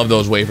actually love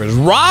those wafers.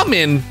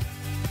 Ramen.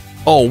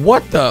 Oh,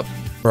 what the...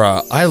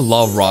 Bro, I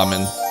love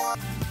ramen.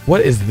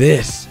 What is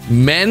this?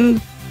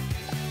 Men?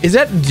 Is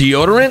that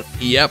deodorant?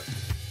 Yep.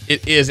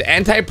 It is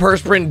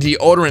antiperspirant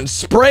deodorant.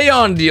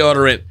 Spray-on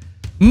deodorant.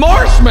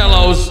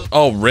 Marshmallows.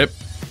 Oh, rip.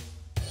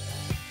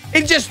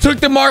 It just took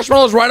the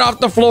marshmallows right off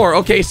the floor.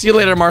 Okay, see you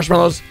later,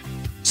 marshmallows.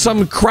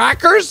 Some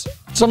crackers.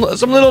 Some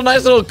little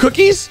nice little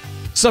cookies.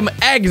 Some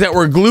eggs that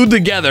were glued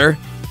together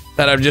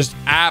that I've just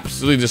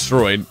absolutely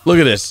destroyed. Look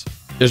at this.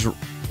 Just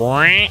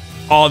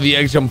all the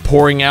eggs come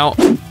pouring out.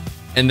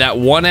 And that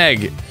one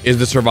egg is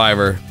the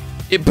survivor.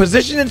 It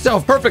positioned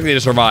itself perfectly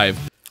to survive.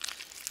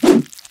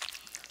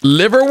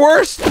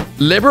 Liverwurst?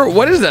 Liver?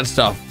 What is that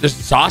stuff?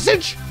 Just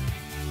sausage?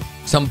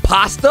 Some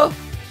pasta?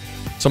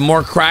 Some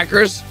more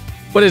crackers?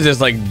 What is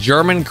this, like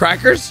German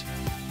crackers?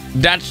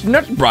 That's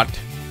nutbrot.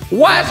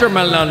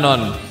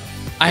 Wassermelon.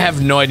 I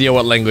have no idea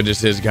what language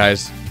this is,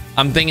 guys.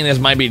 I'm thinking this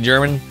might be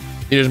German.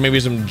 There's maybe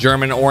some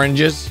German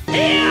oranges.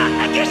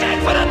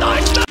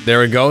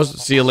 There it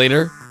goes. See you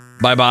later.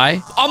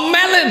 Bye-bye. A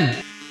melon!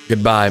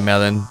 Goodbye,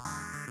 melon.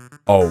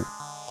 Oh,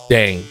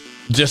 dang.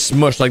 Just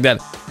smushed like that.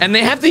 And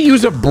they have to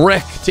use a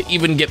brick to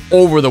even get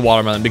over the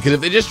watermelon, because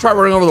if they just try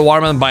running over the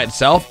watermelon by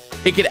itself,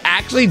 it could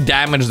actually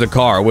damage the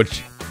car,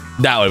 which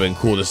that would have been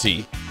cool to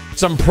see.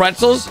 Some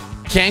pretzels.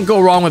 Can't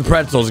go wrong with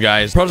pretzels,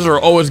 guys. Pretzels are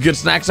always good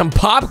snacks. Some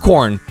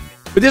popcorn.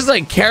 But this is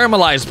like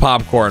caramelized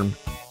popcorn.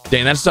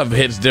 Dang, that stuff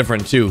hits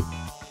different too.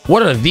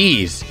 What are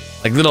these?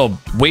 Like little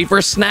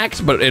wafer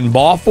snacks, but in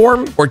ball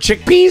form? Or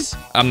chickpeas?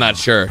 I'm not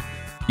sure.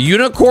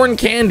 Unicorn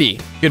candy.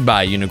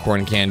 Goodbye,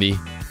 unicorn candy.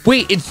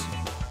 Wait,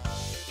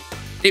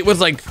 it was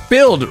like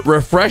filled.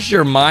 Refresh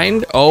your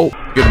mind. Oh,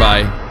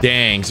 goodbye.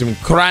 Dang, some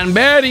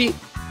cranberry.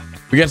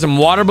 We got some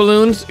water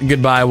balloons.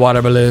 Goodbye,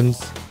 water balloons.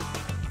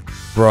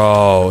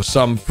 Bro,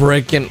 some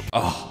freaking...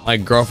 Oh, my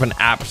girlfriend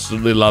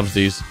absolutely loves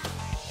these.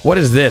 What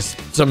is this?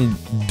 Some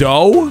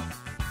dough?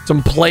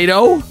 Some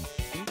Play-Doh?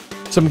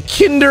 Some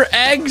Kinder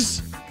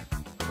eggs?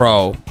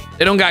 Bro,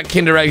 they don't got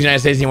Kinder eggs in the United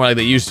States anymore like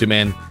they used to,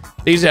 man.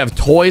 They used to have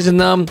toys in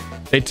them.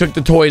 They took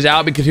the toys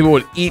out because people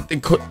would eat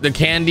the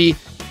candy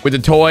with the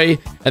toy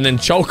and then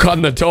choke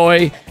on the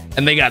toy,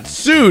 and they got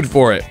sued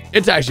for it.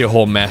 It's actually a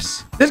whole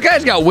mess. This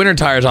guy's got winter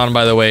tires on,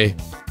 by the way.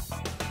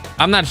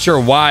 I'm not sure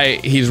why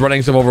he's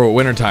running some over with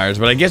winter tires,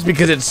 but I guess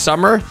because it's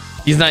summer,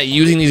 he's not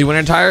using these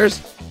winter tires.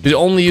 He's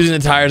only using the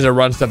tires to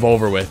run stuff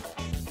over with,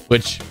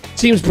 which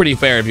seems pretty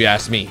fair if you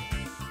ask me.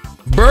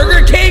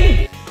 Burger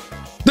King?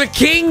 The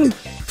king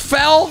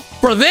fell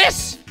for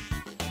this?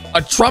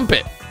 A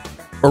trumpet.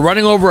 We're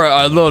running over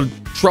a little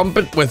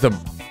trumpet with a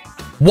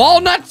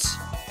walnuts.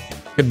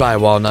 Goodbye,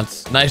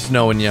 walnuts. Nice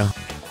knowing you.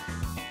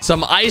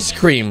 Some ice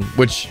cream,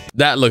 which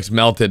that looks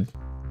melted.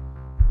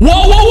 Whoa,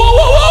 whoa, whoa,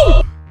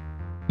 whoa, whoa!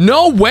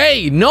 No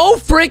way. No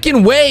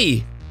freaking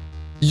way.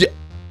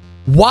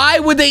 Why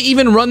would they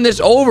even run this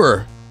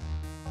over?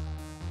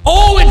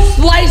 Oh, it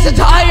sliced a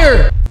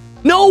tire.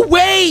 No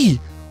way.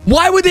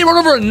 Why would they run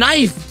over a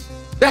knife?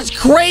 That's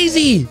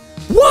crazy.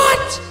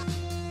 What?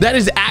 That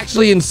is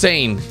actually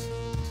insane.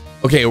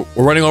 Okay,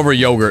 we're running over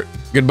yogurt.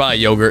 Goodbye,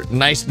 yogurt.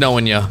 Nice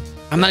knowing you.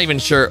 I'm not even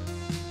sure.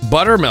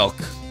 Buttermilk.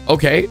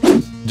 Okay,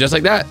 just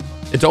like that.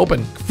 It's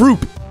open. Fruit.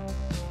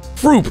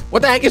 Fruit.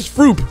 What the heck is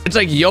fruit? It's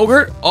like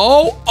yogurt.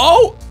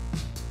 Oh.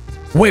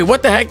 Wait,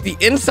 what the heck? The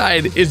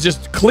inside is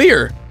just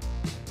clear.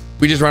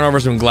 We just ran over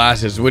some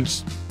glasses,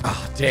 which,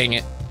 oh, dang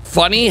it.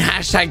 Funny,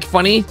 hashtag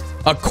funny.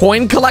 A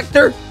coin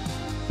collector.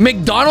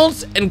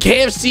 McDonald's and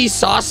KFC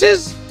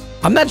sauces.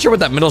 I'm not sure what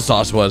that middle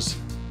sauce was.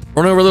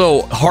 Running over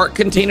little heart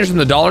containers from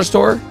the dollar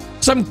store.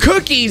 Some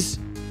cookies.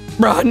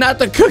 Bro, not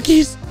the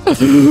cookies.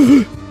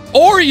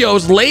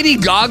 Oreos, Lady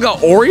Gaga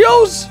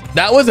Oreos?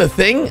 That was a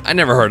thing? I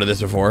never heard of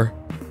this before.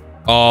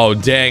 Oh,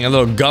 dang, a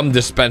little gum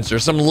dispenser.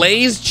 Some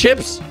Lay's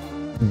chips,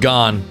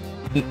 gone.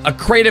 A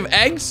crate of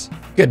eggs,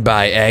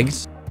 goodbye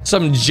eggs.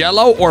 Some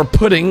Jello or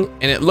pudding,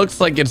 and it looks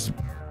like it's,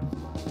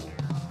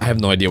 I have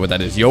no idea what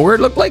that is. Yogurt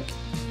look like?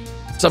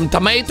 Some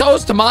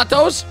tomatoes,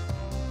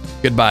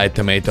 goodbye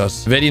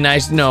tomatoes. Very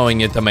nice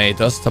knowing you,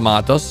 tomatoes.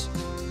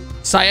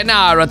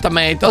 Sayonara,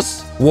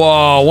 tomatoes.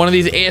 Whoa, one of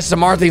these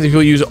ASMR things that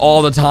people use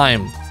all the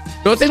time.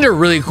 Those things are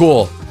really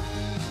cool.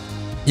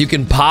 You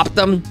can pop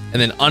them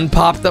and then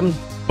unpop them,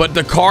 but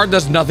the card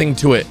does nothing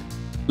to it.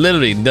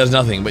 Literally does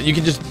nothing, but you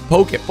can just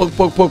poke it.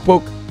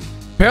 Poke.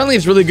 Apparently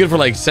it's really good for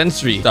like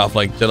sensory stuff,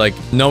 like to like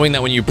knowing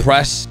that when you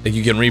press, like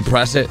you can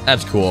repress it.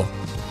 That's cool.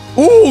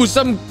 Ooh,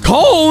 some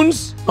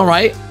cones. All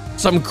right.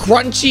 Some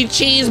crunchy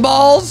cheese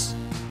balls.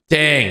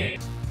 Dang.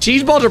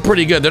 Cheese balls are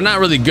pretty good. They're not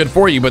really good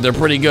for you, but they're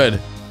pretty good.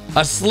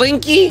 A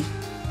Slinky.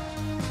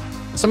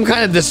 Some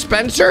kind of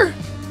dispenser.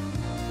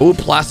 Ooh,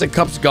 plastic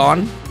cups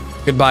gone.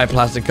 Goodbye,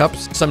 plastic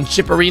cups. Some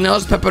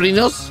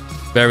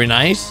pepperinos. Very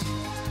nice.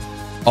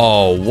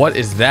 Oh, what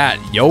is that?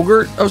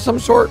 Yogurt of some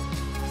sort?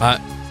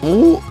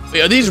 Ooh,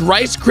 are these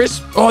Rice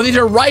Crisps? Oh, these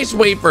are rice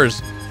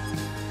wafers.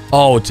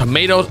 Oh,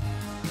 tomatoes.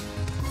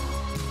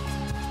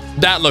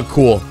 That looked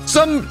cool.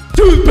 Some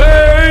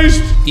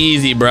toothpaste.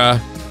 Easy,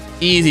 bruh.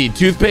 Easy.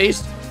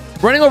 Toothpaste.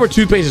 Running over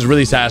toothpaste is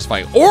really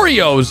satisfying.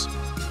 Oreos.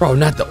 Bro,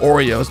 not the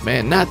Oreos,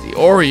 man. Not the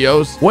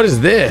Oreos. What is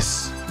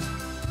this?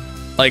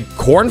 Like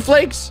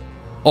cornflakes?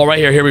 Oh, right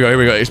here. Here we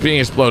go. It's being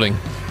exploding.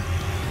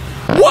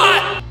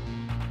 What?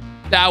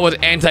 That was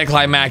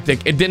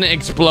anticlimactic. It didn't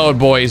explode,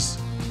 boys.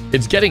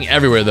 It's getting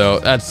everywhere, though.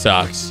 That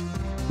sucks.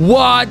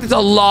 What? That's a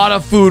lot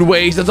of food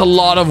waste. That's a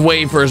lot of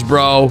wafers,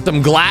 bro.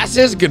 Some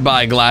glasses?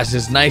 Goodbye,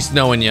 glasses. Nice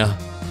knowing you.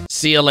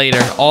 See you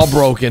later. All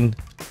broken.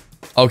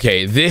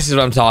 Okay, this is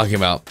what I'm talking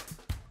about.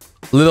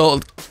 Little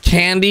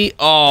candy.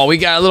 Oh, we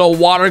got a little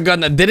water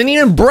gun that didn't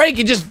even break.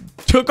 It just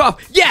took off.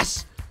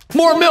 Yes!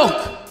 More milk.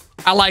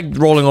 I like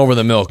rolling over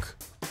the milk.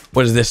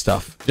 What is this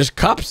stuff? Just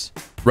cups?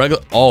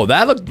 Regular. Oh,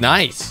 that looked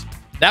nice.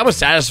 That was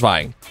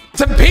satisfying.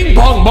 Some ping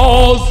pong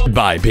balls.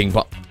 Goodbye, ping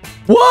pong.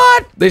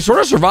 What? They sort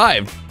of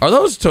survived. Are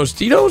those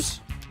Tostitos?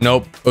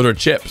 Nope. Those are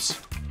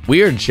chips.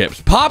 Weird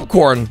chips.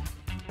 Popcorn.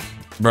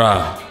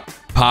 Bruh.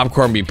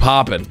 Popcorn be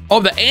popping.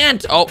 Oh, the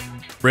ant. Oh,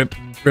 rip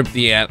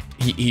the ant.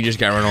 He just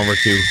got run over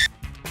too.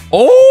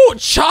 Oh,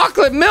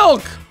 chocolate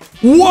milk.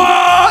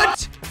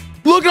 What?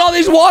 Look at all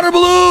these water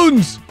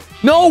balloons.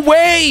 No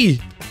way.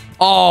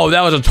 Oh,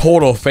 that was a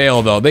total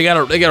fail though. They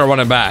gotta run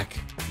it back.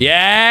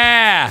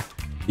 Yeah.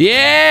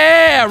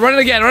 Yeah. Run it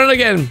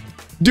again.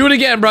 Do it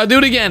again, bro. Do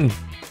it again.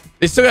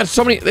 They still got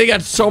so many. They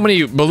got so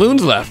many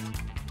balloons left.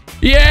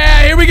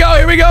 Yeah. Here we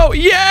go.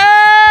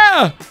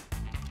 Yeah.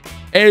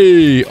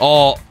 Hey.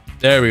 Oh,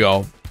 there we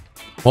go.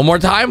 One more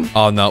time.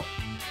 Oh, no.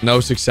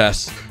 No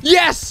success.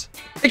 Yes.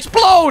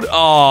 Explode.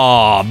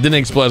 Oh, didn't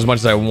explode as much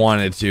as I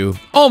wanted to.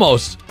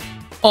 Almost.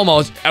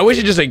 I wish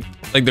it just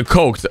like the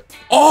Coke.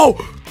 Oh,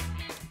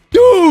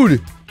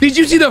 dude. Did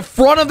you see the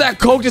front of that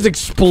Coke just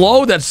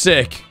explode? That's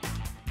sick.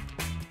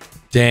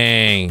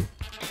 Dang.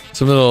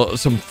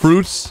 Some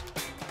fruits.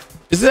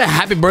 Is it a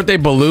happy birthday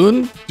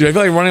balloon? Dude, I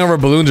feel like running over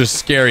balloons is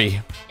scary.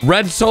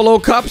 Red Solo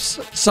cups.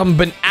 Some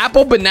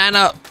apple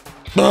banana.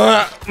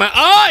 My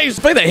eyes.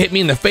 I feel like that hit me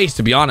in the face,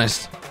 to be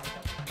honest.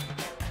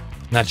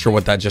 Not sure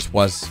what that just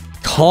was.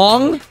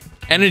 Kong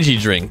energy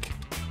drink.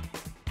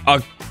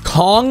 A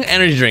Kong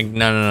energy drink.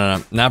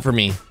 No. Not for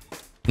me.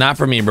 Not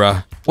for me,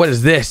 bruh. What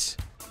is this?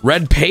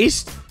 Red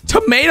paste?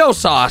 Tomato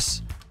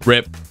sauce.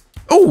 Rip.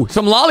 Ooh,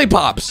 some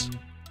lollipops.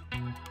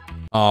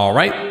 All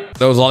right.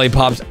 Those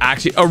lollipops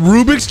actually... A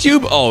Rubik's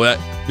Cube? Oh, that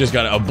just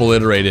got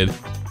obliterated.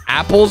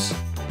 Apples?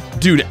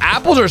 Dude,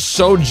 apples are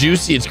so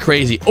juicy. It's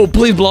crazy. Oh,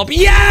 please blow up.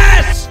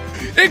 Yes!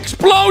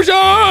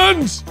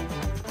 Explosions!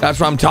 That's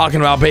what I'm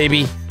talking about,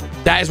 baby.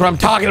 That is what I'm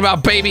talking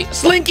about, baby.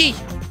 Slinky!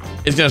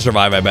 It's gonna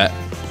survive, I bet.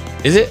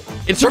 Is it?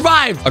 It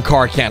survived! A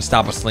car can't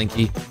stop a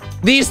Slinky.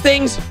 These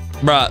things,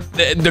 bruh,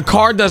 the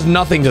car does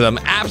nothing to them.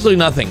 Absolutely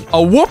nothing.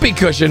 A whoopee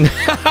cushion.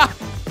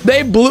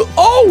 They blew...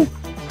 Oh!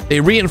 They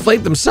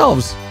reinflate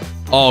themselves.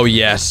 Oh,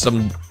 yes.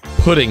 Some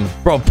pudding.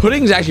 Bro,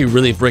 pudding's actually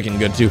really freaking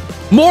good, too.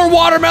 More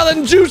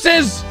watermelon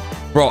juices!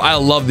 Bro, I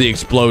love the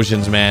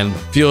explosions, man.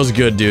 Feels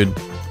good, dude.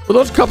 Well,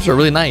 those cups are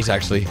really nice,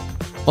 actually.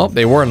 Well,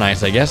 they were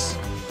nice, I guess.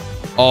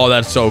 Oh,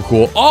 that's so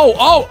cool.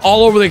 Oh,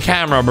 all over the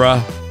camera,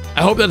 bruh.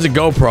 I hope that's a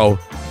GoPro.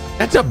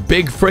 That's a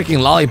big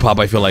freaking lollipop,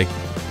 I feel like.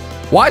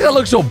 Why does that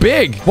look so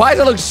big? Why does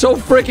that look so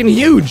freaking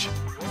huge?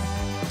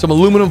 Some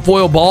aluminum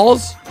foil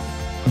balls.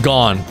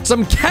 Gone.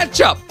 Some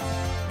ketchup.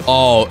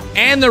 Oh,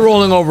 and they're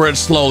rolling over it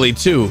slowly,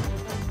 too.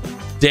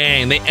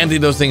 Dang, they emptied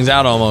those things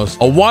out almost.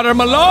 A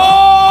watermelon.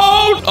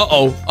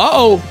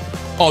 Uh-oh.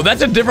 Oh,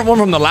 that's a different one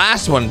from the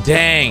last one.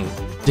 Dang.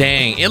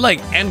 It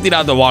like emptied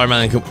out the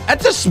watermelon.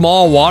 That's a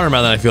small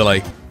watermelon, I feel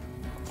like.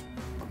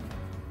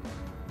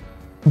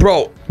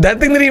 Bro, that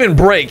thing didn't even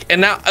break.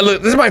 And now,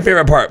 look, this is my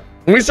favorite part.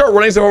 When we start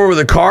running stuff over with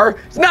the car,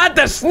 it's not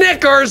the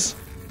Snickers.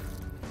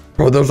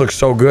 Bro, those look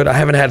so good. I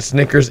haven't had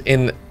Snickers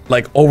in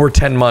like over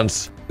 10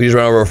 months. We just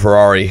ran over a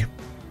Ferrari.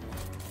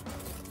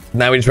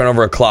 Now we just ran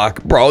over a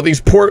clock. Bro,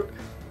 these poor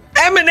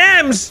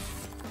M&Ms.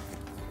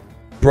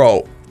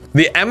 Bro,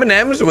 the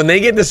M&Ms, when they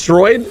get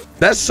destroyed,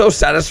 that's so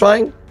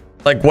satisfying.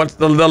 Like, what's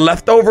the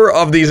leftover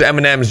of these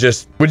M&Ms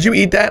just... Would you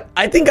eat that?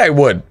 I think I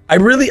would. I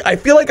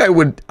feel like I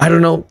would. I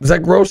don't know. Is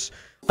that gross?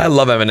 I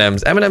love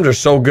M&Ms. M&Ms are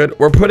so good.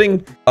 We're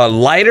putting a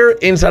lighter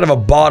inside of a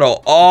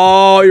bottle.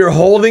 Oh, you're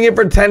holding it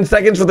for 10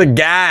 seconds with the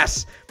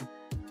gas.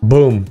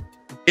 Boom.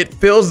 It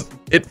fills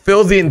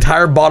the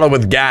entire bottle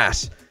with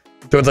gas.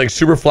 So it's like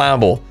super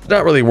flammable. It's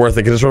not really worth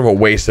it because it's sort of a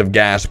waste of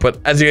gas. But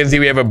as you can see,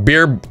 we have a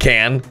beer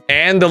can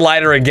and the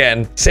lighter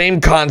again. Same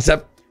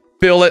concept.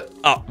 Fill it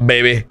up,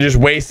 baby. You're just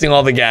wasting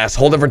all the gas.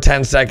 Hold it for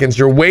 10 seconds.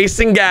 You're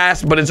wasting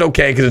gas, but it's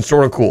okay because it's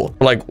sort of cool.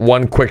 For like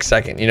 1 quick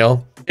second, you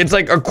know? It's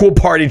like a cool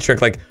party trick.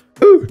 Like,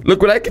 ooh,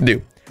 look what I can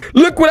do.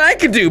 Look what I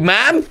can do,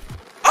 man.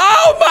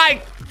 Oh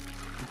my.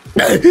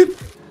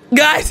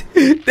 Guys,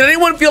 did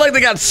anyone feel like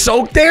they got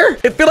soaked there?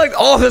 It feel like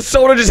all the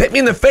soda just hit me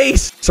in the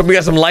face. So we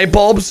got some light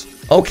bulbs.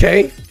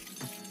 Okay.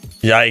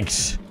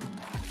 Yikes.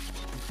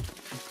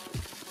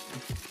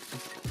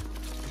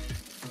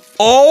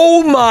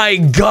 Oh my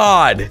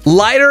God.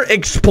 Lighter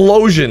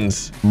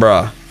explosions.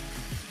 Bruh.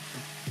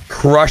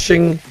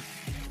 Crushing.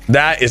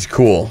 That is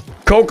cool.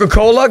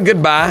 Coca-Cola,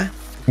 goodbye.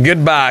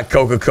 Goodbye,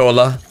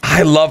 Coca-Cola.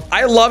 I love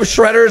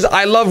shredders.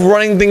 I love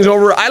running things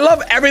over. I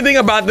love everything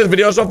about this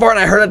video so far. And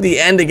I heard at the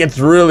end it gets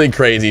really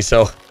crazy.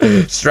 So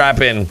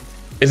strap in.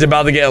 It's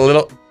about to get a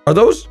little... Are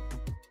those...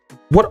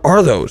 What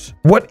are those?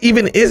 What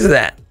even is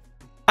that?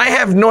 I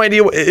have no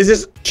idea. What is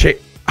this?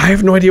 I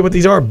have no idea what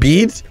these are.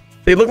 Beads?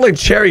 They look like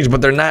cherries, but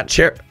they're not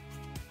cherry.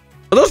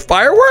 Are those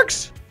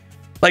fireworks?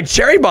 Like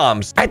cherry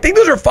bombs. I think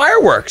those are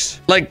fireworks.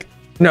 Like,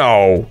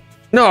 no.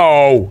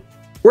 No.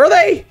 Were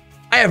they?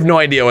 I have no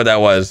idea what that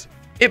was.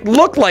 It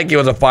looked like it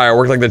was a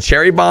firework, like the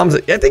cherry bombs.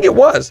 I think it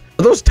was.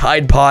 Are those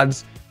Tide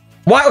Pods?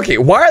 Why? Okay,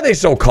 why are they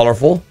so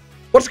colorful?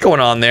 What's going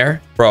on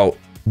there? Bro,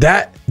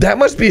 that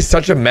must be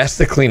such a mess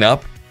to clean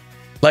up.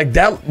 Like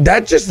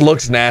that just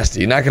looks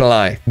nasty, not gonna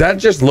lie. That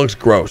just looks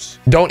gross.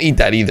 Don't eat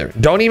that either.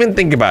 Don't even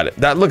think about it.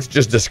 That looks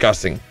just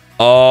disgusting.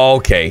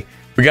 Okay,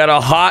 we got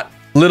a hot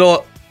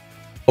little...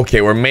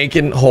 Okay, we're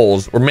making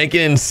holes. We're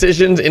making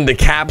incisions into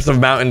caps of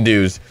Mountain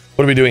Dews.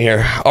 What are we doing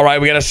here? All right,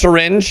 we got a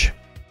syringe.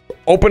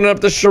 Open up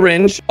the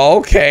syringe.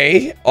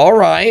 Okay, all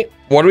right.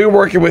 What are we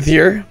working with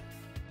here?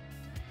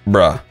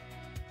 Bruh.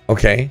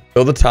 Okay,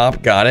 fill the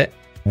top, got it.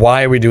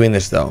 Why are we doing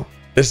this though?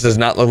 This does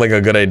not look like a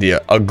good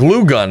idea. A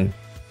glue gun.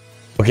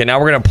 Okay, now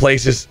we're gonna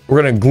place this.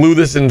 We're gonna glue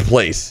this in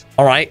place.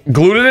 All right,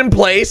 glued it in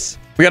place.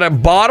 We got a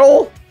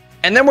bottle,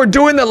 and then we're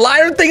doing the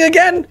lighter thing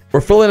again.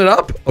 We're filling it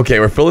up. Okay,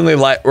 we're filling the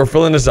light. We're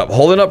filling this up.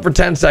 Hold it up for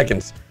 10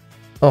 seconds.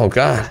 Oh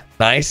God,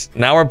 nice.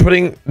 Now we're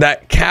putting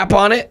that cap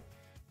on it,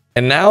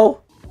 and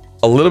now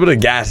a little bit of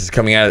gas is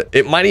coming out of it.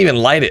 It might even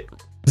light it.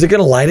 Is it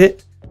gonna light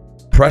it?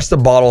 Press the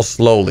bottle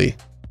slowly.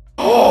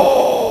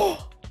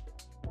 Oh,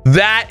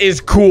 that is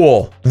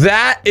cool.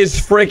 That is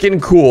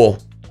freaking cool.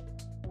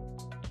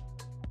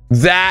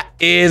 That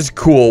is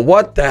cool.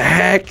 What the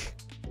heck?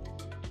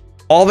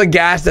 All the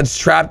gas that's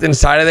trapped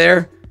inside of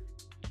there.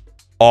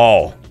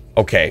 Oh,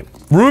 okay.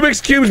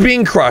 Rubik's Cube's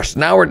being crushed.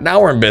 Now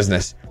we're in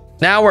business.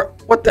 Now we're...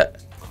 What the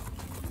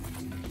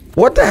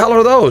hell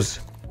are those?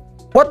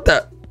 What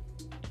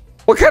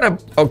kind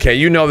of... Okay,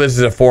 you know this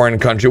is a foreign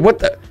country. What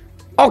the...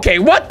 Okay,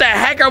 what the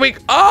heck are we...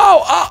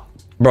 Oh!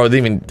 Bro, they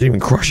didn't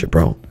even crush it,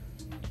 bro.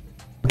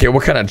 Okay,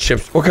 what kind of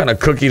chips? What kind of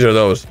cookies are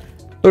those?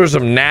 Those are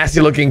some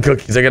nasty looking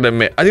cookies, I gotta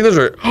admit. I think those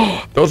are...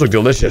 Oh, those look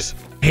delicious.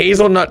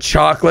 Hazelnut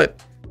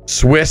chocolate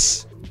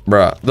Swiss.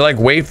 Bruh, they're like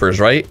wafers,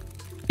 right?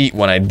 Eat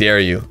one, I dare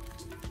you.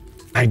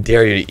 I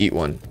dare you to eat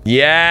one.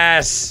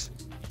 Yes!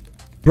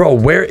 Bro,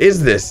 where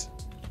is this?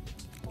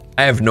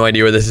 I have no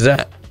idea where this is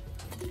at.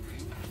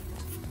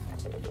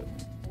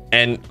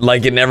 And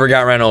like it never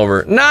got ran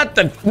over. Not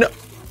the... No.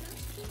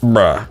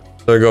 Bruh,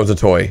 there goes a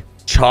toy.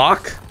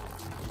 Chalk?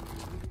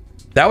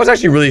 That was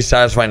actually really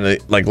satisfying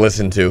to like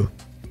listen to.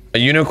 A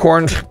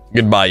unicorn?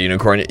 Goodbye,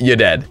 unicorn. You're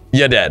dead.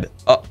 You're dead.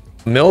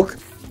 Milk?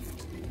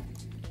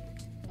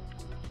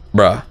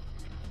 Bruh.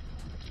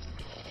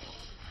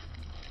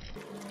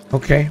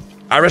 Okay.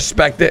 I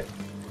respect it.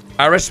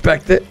 I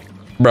respect it.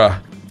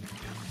 Bruh.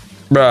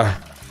 Bruh.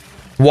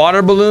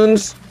 Water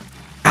balloons?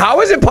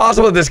 How is it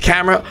possible that this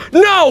camera...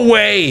 No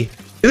way!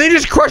 Did they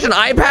just crush an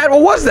iPad?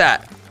 What was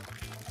that?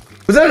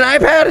 Was that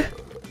an iPad?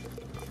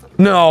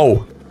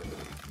 No.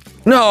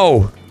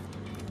 No.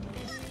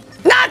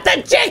 Not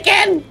the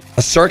chicken!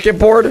 A circuit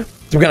board?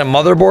 Some kind of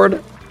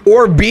motherboard?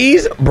 Or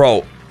bees?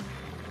 Bro.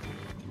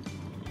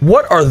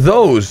 What are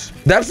those?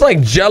 That's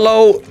like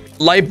Jello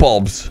light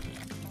bulbs.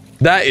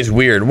 That is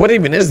weird. What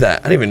even is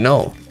that? I don't even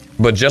know.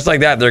 But just like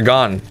that, they're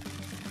gone.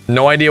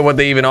 No idea what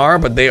they even are,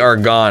 but they are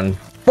gone.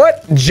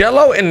 What?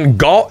 Jello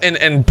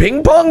and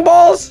ping pong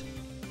balls?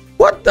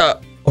 What the?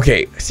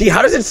 Okay, see,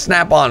 how does it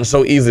snap on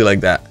so easily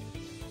like that?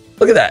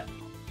 Look at that.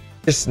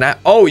 Just snap.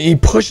 Oh, he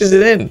pushes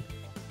it in.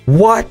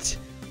 What?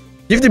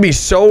 You have to be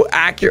so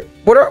accurate.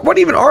 What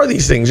even are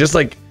these things? Just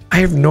like, I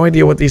have no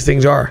idea what these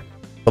things are.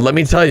 But let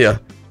me tell you,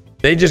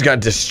 they just got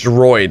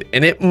destroyed,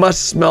 and it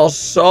must smell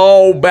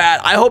so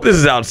bad. I hope this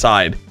is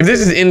outside. If this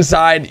is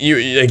inside,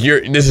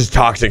 this is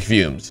toxic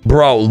fumes.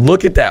 Bro,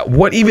 look at that.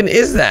 What even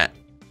is that?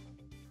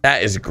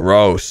 That is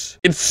gross.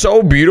 It's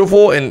so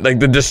beautiful, and like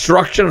the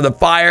destruction of the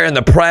fire and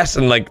the press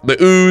and like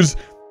the ooze,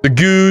 the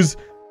goos.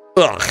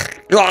 Ugh.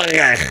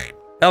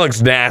 That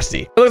looks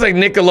nasty. It looks like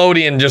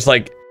Nickelodeon just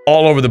like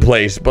all over the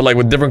place, but like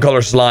with different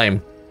color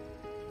slime.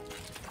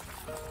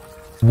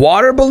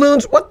 Water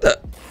balloons? What the?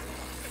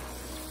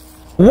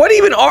 What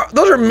even are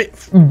those? Are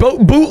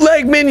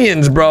bootleg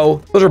minions,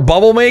 bro. Those are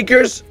bubble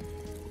makers.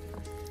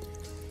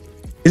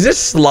 Is this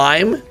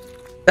slime?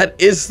 That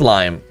is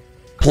slime.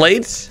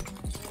 Plates?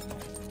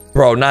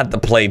 Bro, not the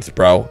plates,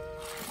 bro.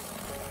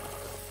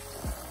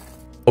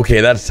 Okay,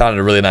 that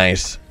sounded really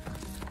nice.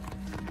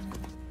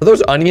 Are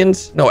those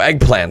onions? No,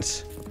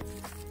 eggplants.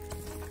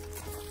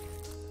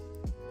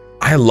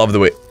 I love the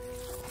way.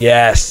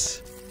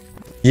 Yes.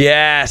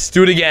 Yes.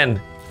 Do it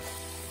again.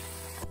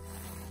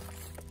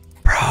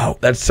 Bro,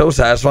 that's so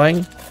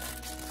satisfying.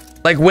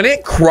 Like when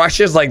it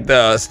crushes like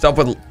the stuff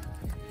with...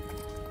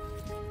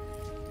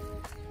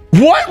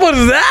 What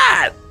was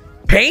that?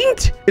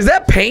 Paint? Is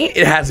that paint?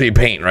 It has to be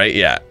paint, right?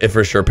 Yeah, it's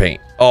for sure paint.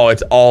 Oh,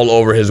 it's all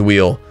over his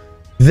wheel.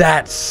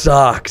 That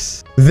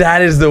sucks.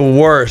 That is the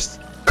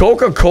worst.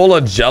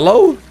 Coca-Cola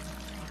Jello?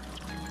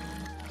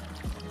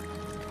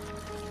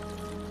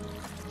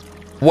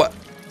 What?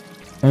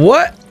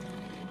 What?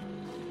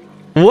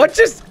 What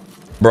just...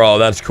 Bro,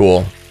 that's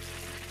cool.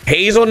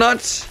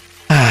 Hazelnuts?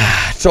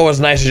 It's always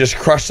nice to just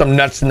crush some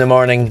nuts in the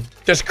morning.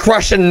 Just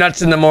crushing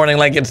nuts in the morning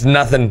like it's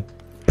nothing.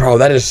 Bro,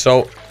 that is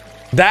so...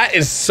 That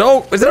is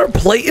so... Is there a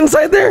plate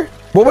inside there?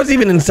 What was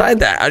even inside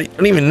that? I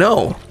don't even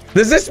know.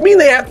 Does this mean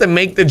they have to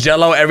make the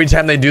Jello every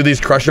time they do these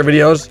crusher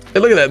videos? Hey,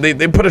 look at that.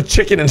 They put a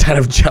chicken inside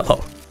of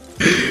Jello.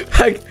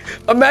 Like,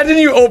 imagine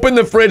you open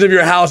the fridge of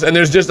your house and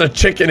there's just a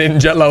chicken in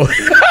Jello.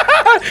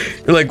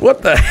 You're like,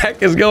 what the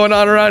heck is going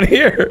on around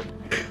here?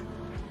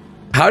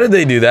 How did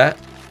they do that?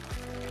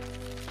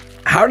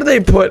 How do they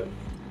put...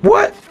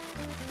 What?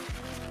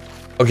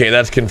 Okay,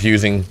 that's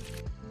confusing.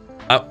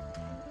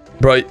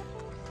 Bro...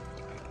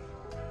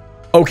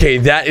 Okay,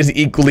 that is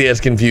equally as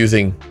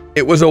confusing.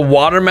 It was a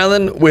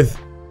watermelon with...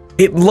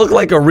 It looked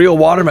like a real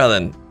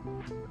watermelon.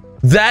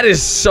 That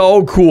is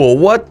so cool.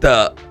 What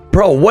the...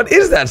 Bro, what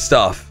is that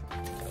stuff?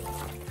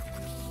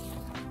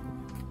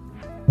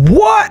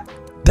 What?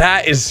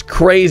 That is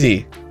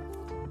crazy.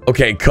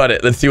 Okay, cut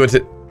it. Let's see what's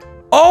it...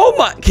 Oh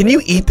my... Can you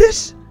eat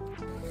this?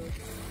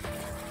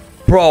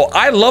 Bro,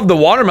 I love the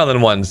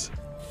watermelon ones.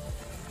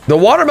 The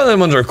watermelon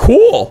ones are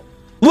cool.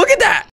 Look at that.